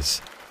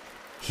surprise,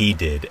 he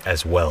did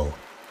as well.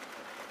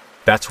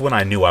 That's when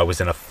I knew I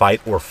was in a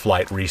fight or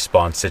flight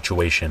respawn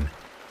situation.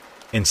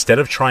 Instead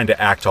of trying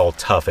to act all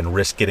tough and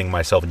risk getting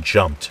myself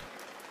jumped,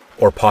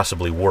 or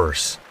possibly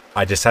worse,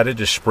 I decided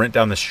to sprint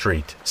down the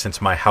street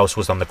since my house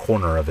was on the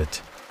corner of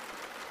it.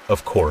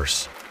 Of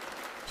course,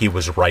 he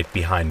was right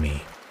behind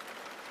me.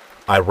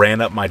 I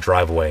ran up my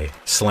driveway,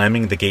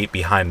 slamming the gate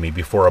behind me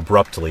before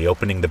abruptly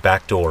opening the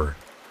back door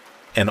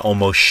and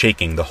almost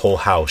shaking the whole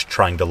house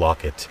trying to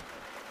lock it.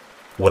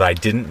 What I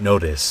didn't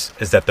notice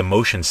is that the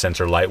motion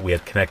sensor light we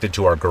had connected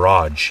to our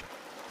garage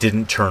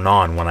didn't turn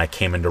on when I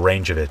came into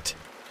range of it.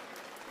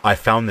 I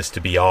found this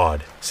to be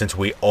odd, since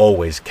we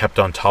always kept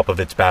on top of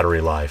its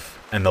battery life,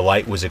 and the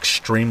light was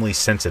extremely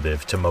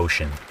sensitive to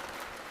motion.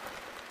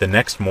 The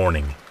next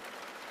morning,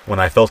 when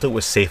I felt it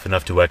was safe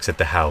enough to exit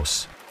the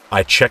house,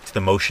 I checked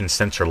the motion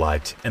sensor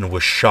light and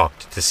was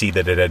shocked to see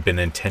that it had been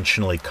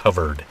intentionally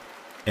covered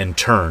and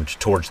turned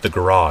towards the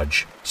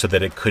garage so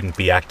that it couldn't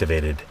be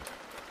activated.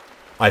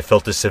 I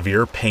felt a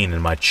severe pain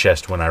in my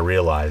chest when I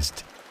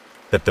realized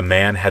that the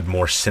man had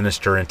more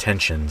sinister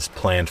intentions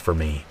planned for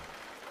me.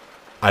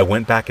 I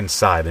went back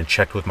inside and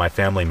checked with my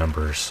family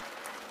members,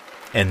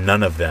 and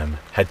none of them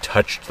had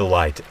touched the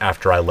light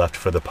after I left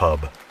for the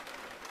pub.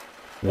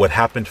 What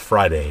happened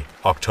Friday,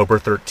 October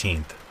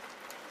 13th,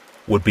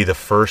 would be the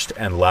first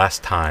and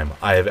last time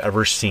I have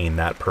ever seen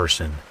that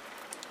person.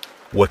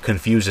 What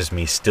confuses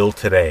me still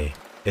today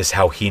is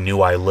how he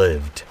knew I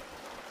lived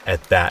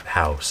at that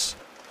house.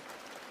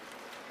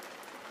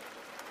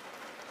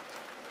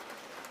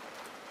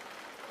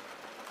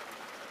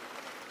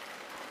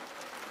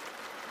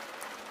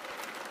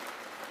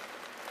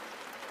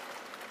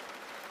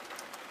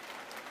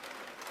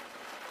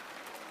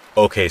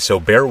 Okay, so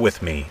bear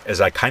with me,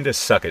 as I kinda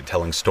suck at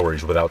telling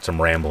stories without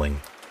some rambling.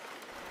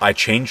 I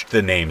changed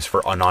the names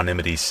for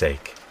anonymity's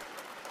sake.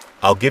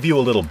 I'll give you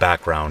a little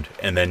background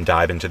and then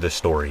dive into the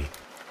story.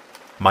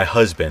 My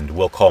husband,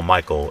 we'll call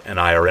Michael, and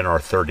I are in our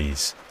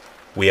 30s.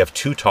 We have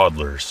 2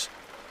 toddlers.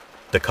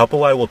 The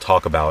couple I will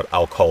talk about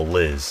I'll call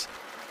Liz,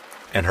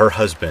 and her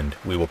husband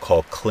we will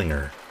call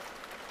Klinger.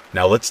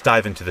 Now let's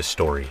dive into the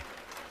story.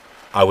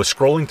 I was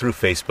scrolling through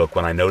Facebook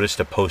when I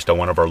noticed a post on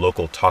one of our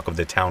local Talk of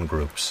the Town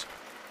groups.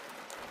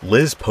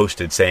 Liz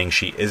posted saying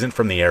she isn't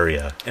from the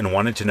area and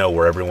wanted to know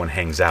where everyone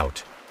hangs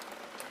out.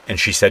 And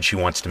she said she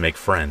wants to make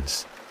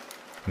friends.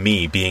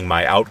 Me, being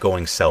my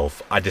outgoing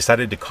self, I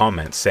decided to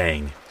comment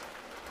saying,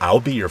 "I'll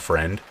be your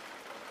friend."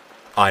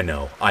 I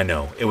know,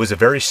 it was a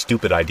very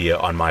stupid idea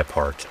on my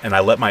part, and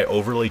I let my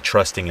overly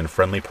trusting and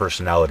friendly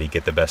personality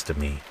get the best of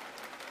me.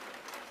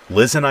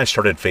 Liz and I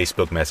started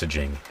Facebook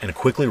messaging and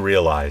quickly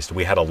realized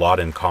we had a lot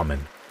in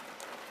common.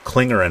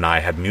 Klinger and I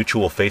had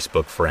mutual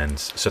Facebook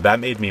friends, so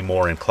that made me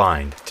more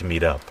inclined to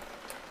meet up.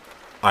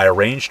 I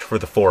arranged for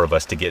the 4 of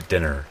us to get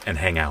dinner and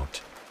hang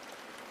out.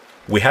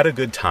 We had a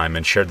good time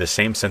and shared the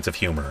same sense of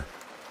humor.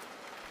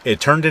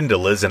 It turned into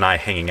Liz and I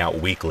hanging out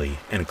weekly,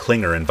 and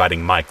Klinger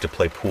inviting Mike to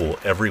play pool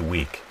every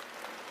week.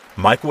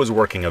 Mike was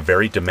working a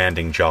very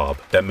demanding job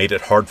that made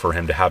it hard for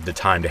him to have the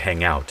time to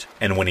hang out,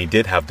 and when he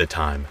did have the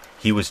time,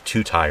 he was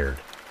too tired.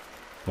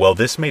 Well,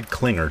 this made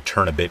Klinger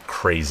turn a bit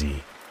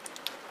crazy.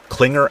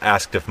 Klinger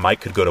asked if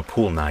Mike could go to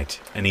pool night,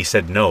 and he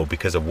said no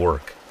because of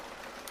work.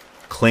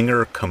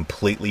 Klinger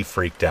completely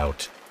freaked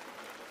out.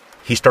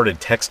 He started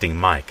texting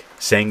Mike,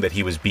 saying that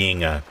he was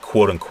being a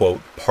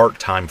quote-unquote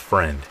part-time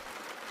friend,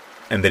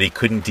 and that he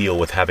couldn't deal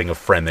with having a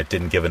friend that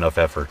didn't give enough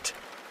effort.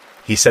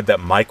 He said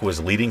that Mike was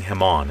leading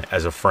him on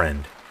as a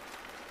friend.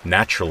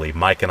 Naturally,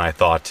 Mike and I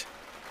thought,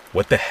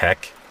 what the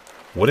heck?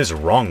 What is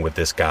wrong with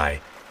this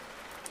guy?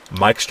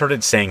 Mike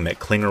started saying that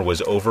Klinger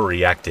was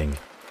overreacting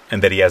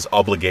and that he has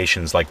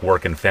obligations like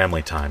work and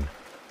family time.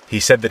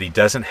 He said that he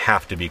doesn't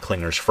have to be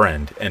Klinger's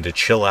friend and to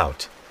chill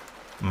out.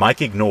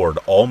 Mike ignored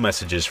all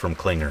messages from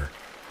Klinger,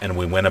 and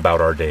we went about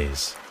our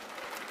days.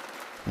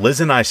 Liz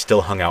and I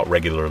still hung out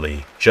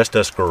regularly, just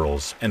us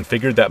girls, and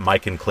figured that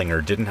Mike and Klinger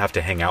didn't have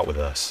to hang out with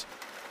us.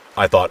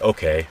 I thought,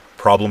 okay,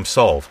 problem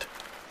solved.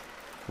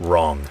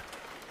 Wrong.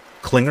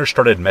 Klinger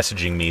started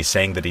messaging me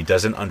saying that he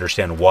doesn't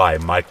understand why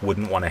Mike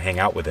wouldn't want to hang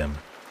out with him,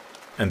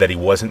 and that he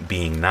wasn't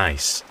being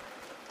nice.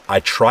 I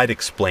tried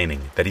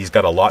explaining that he's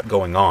got a lot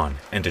going on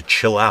and to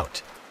chill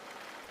out.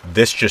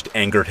 This just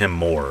angered him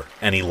more,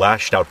 and he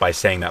lashed out by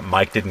saying that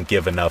Mike didn't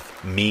give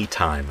enough me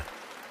time,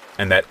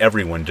 and that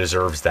everyone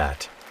deserves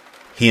that.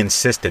 He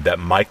insisted that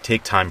Mike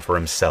take time for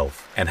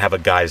himself and have a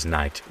guys'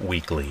 night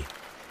weekly.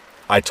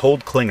 I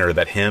told Klinger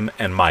that him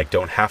and Mike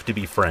don't have to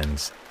be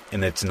friends,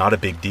 and it's not a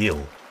big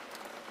deal.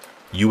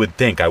 You would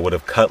think I would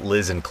have cut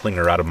Liz and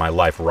Klinger out of my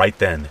life right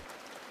then,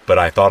 but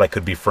I thought I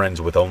could be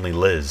friends with only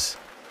Liz.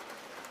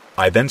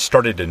 I then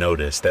started to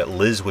notice that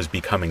Liz was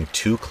becoming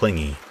too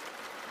clingy,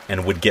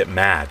 and would get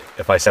mad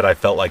if I said I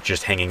felt like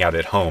just hanging out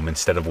at home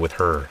instead of with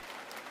her.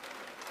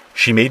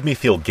 She made me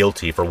feel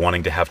guilty for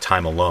wanting to have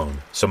time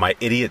alone, so my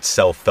idiot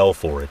self fell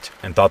for it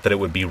and thought that it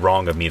would be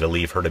wrong of me to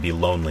leave her to be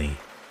lonely,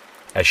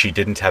 as she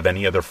didn't have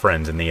any other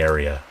friends in the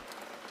area.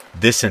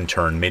 This in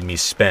turn made me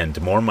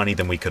spend more money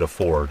than we could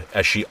afford,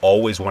 as she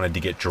always wanted to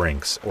get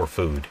drinks or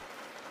food.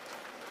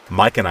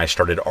 Mike and I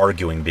started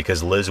arguing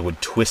because Liz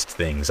would twist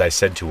things I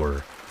said to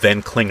her,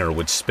 then Klinger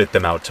would spit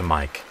them out to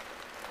Mike.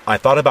 I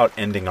thought about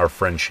ending our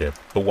friendship,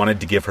 but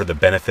wanted to give her the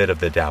benefit of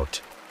the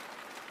doubt.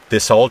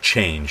 This all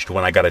changed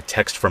when I got a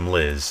text from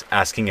Liz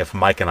asking if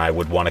Mike and I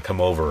would want to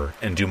come over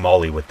and do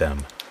Molly with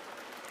them.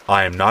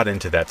 I am not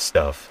into that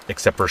stuff,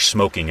 except for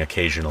smoking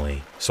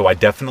occasionally, so I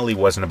definitely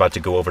wasn't about to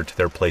go over to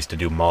their place to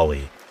do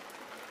Molly.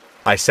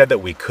 I said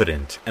that we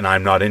couldn't, and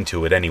I'm not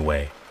into it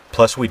anyway,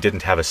 plus we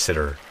didn't have a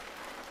sitter.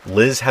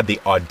 Liz had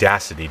the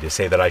audacity to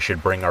say that I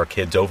should bring our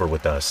kids over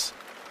with us,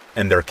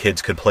 and their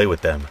kids could play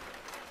with them.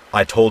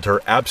 I told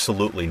her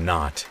absolutely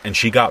not, and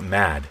she got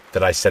mad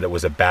that I said it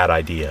was a bad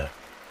idea.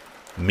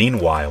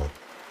 Meanwhile,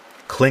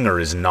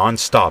 Klinger is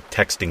non-stop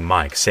texting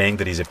Mike saying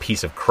that he's a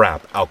piece of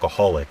crap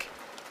alcoholic,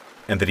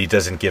 and that he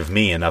doesn't give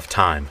me enough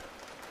time.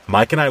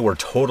 Mike and I were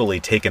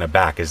totally taken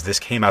aback as this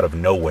came out of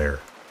nowhere,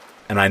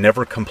 and I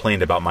never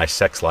complained about my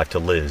sex life to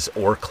Liz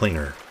or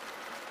Klinger.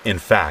 In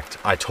fact,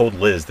 I told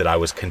Liz that I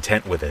was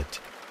content with it.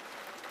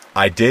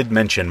 I did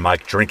mention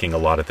Mike drinking a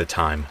lot at the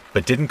time,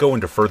 but didn't go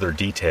into further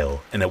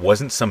detail, and it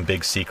wasn't some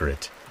big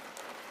secret.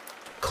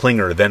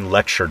 Klinger then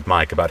lectured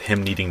Mike about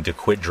him needing to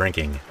quit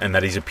drinking and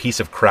that he's a piece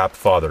of crap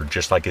father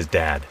just like his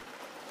dad.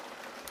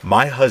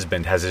 My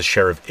husband has his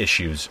share of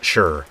issues,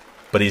 sure,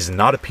 but he's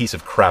not a piece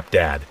of crap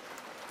dad,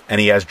 and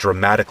he has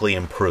dramatically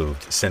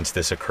improved since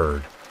this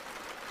occurred.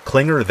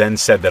 Klinger then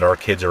said that our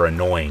kids are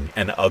annoying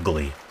and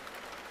ugly.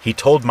 He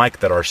told Mike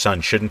that our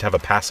son shouldn't have a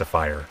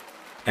pacifier,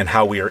 and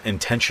how we are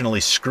intentionally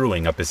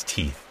screwing up his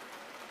teeth.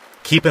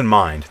 Keep in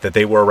mind that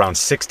they were around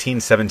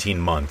 16-17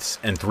 months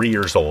and 3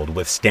 years old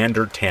with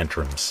standard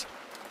tantrums.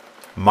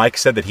 Mike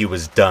said that he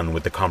was done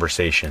with the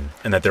conversation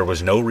and that there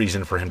was no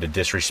reason for him to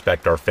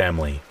disrespect our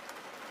family,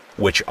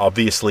 which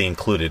obviously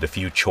included a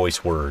few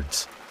choice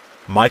words.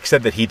 Mike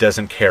said that he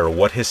doesn't care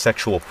what his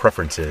sexual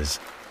preference is,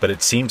 but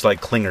it seems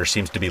like Klinger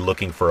seems to be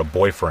looking for a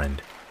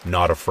boyfriend,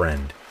 not a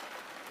friend.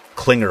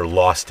 Klinger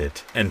lost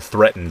it and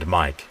threatened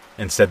Mike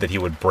and said that he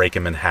would break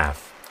him in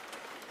half.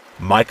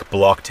 Mike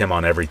blocked him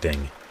on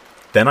everything.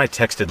 Then I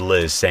texted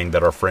Liz saying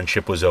that our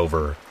friendship was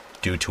over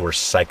due to her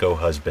psycho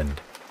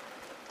husband.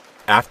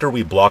 After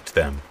we blocked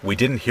them, we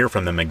didn't hear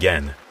from them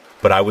again,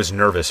 but I was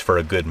nervous for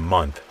a good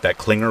month that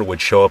Klinger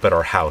would show up at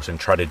our house and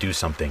try to do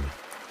something.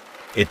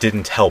 It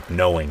didn't help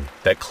knowing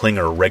that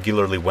Klinger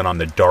regularly went on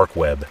the dark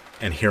web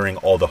and hearing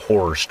all the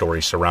horror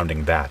stories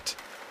surrounding that.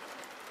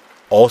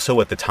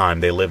 Also at the time,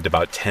 they lived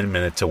about 10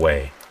 minutes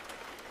away.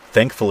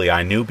 Thankfully,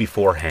 I knew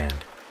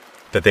beforehand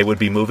that they would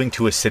be moving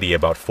to a city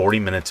about 40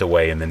 minutes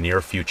away in the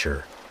near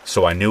future,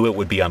 so I knew it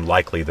would be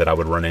unlikely that I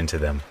would run into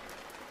them.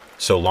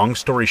 So long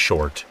story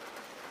short,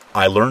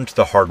 I learned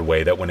the hard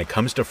way that when it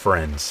comes to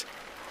friends,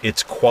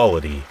 it's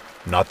quality,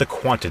 not the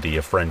quantity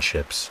of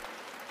friendships.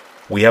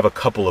 We have a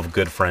couple of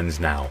good friends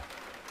now,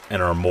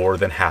 and are more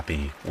than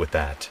happy with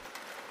that.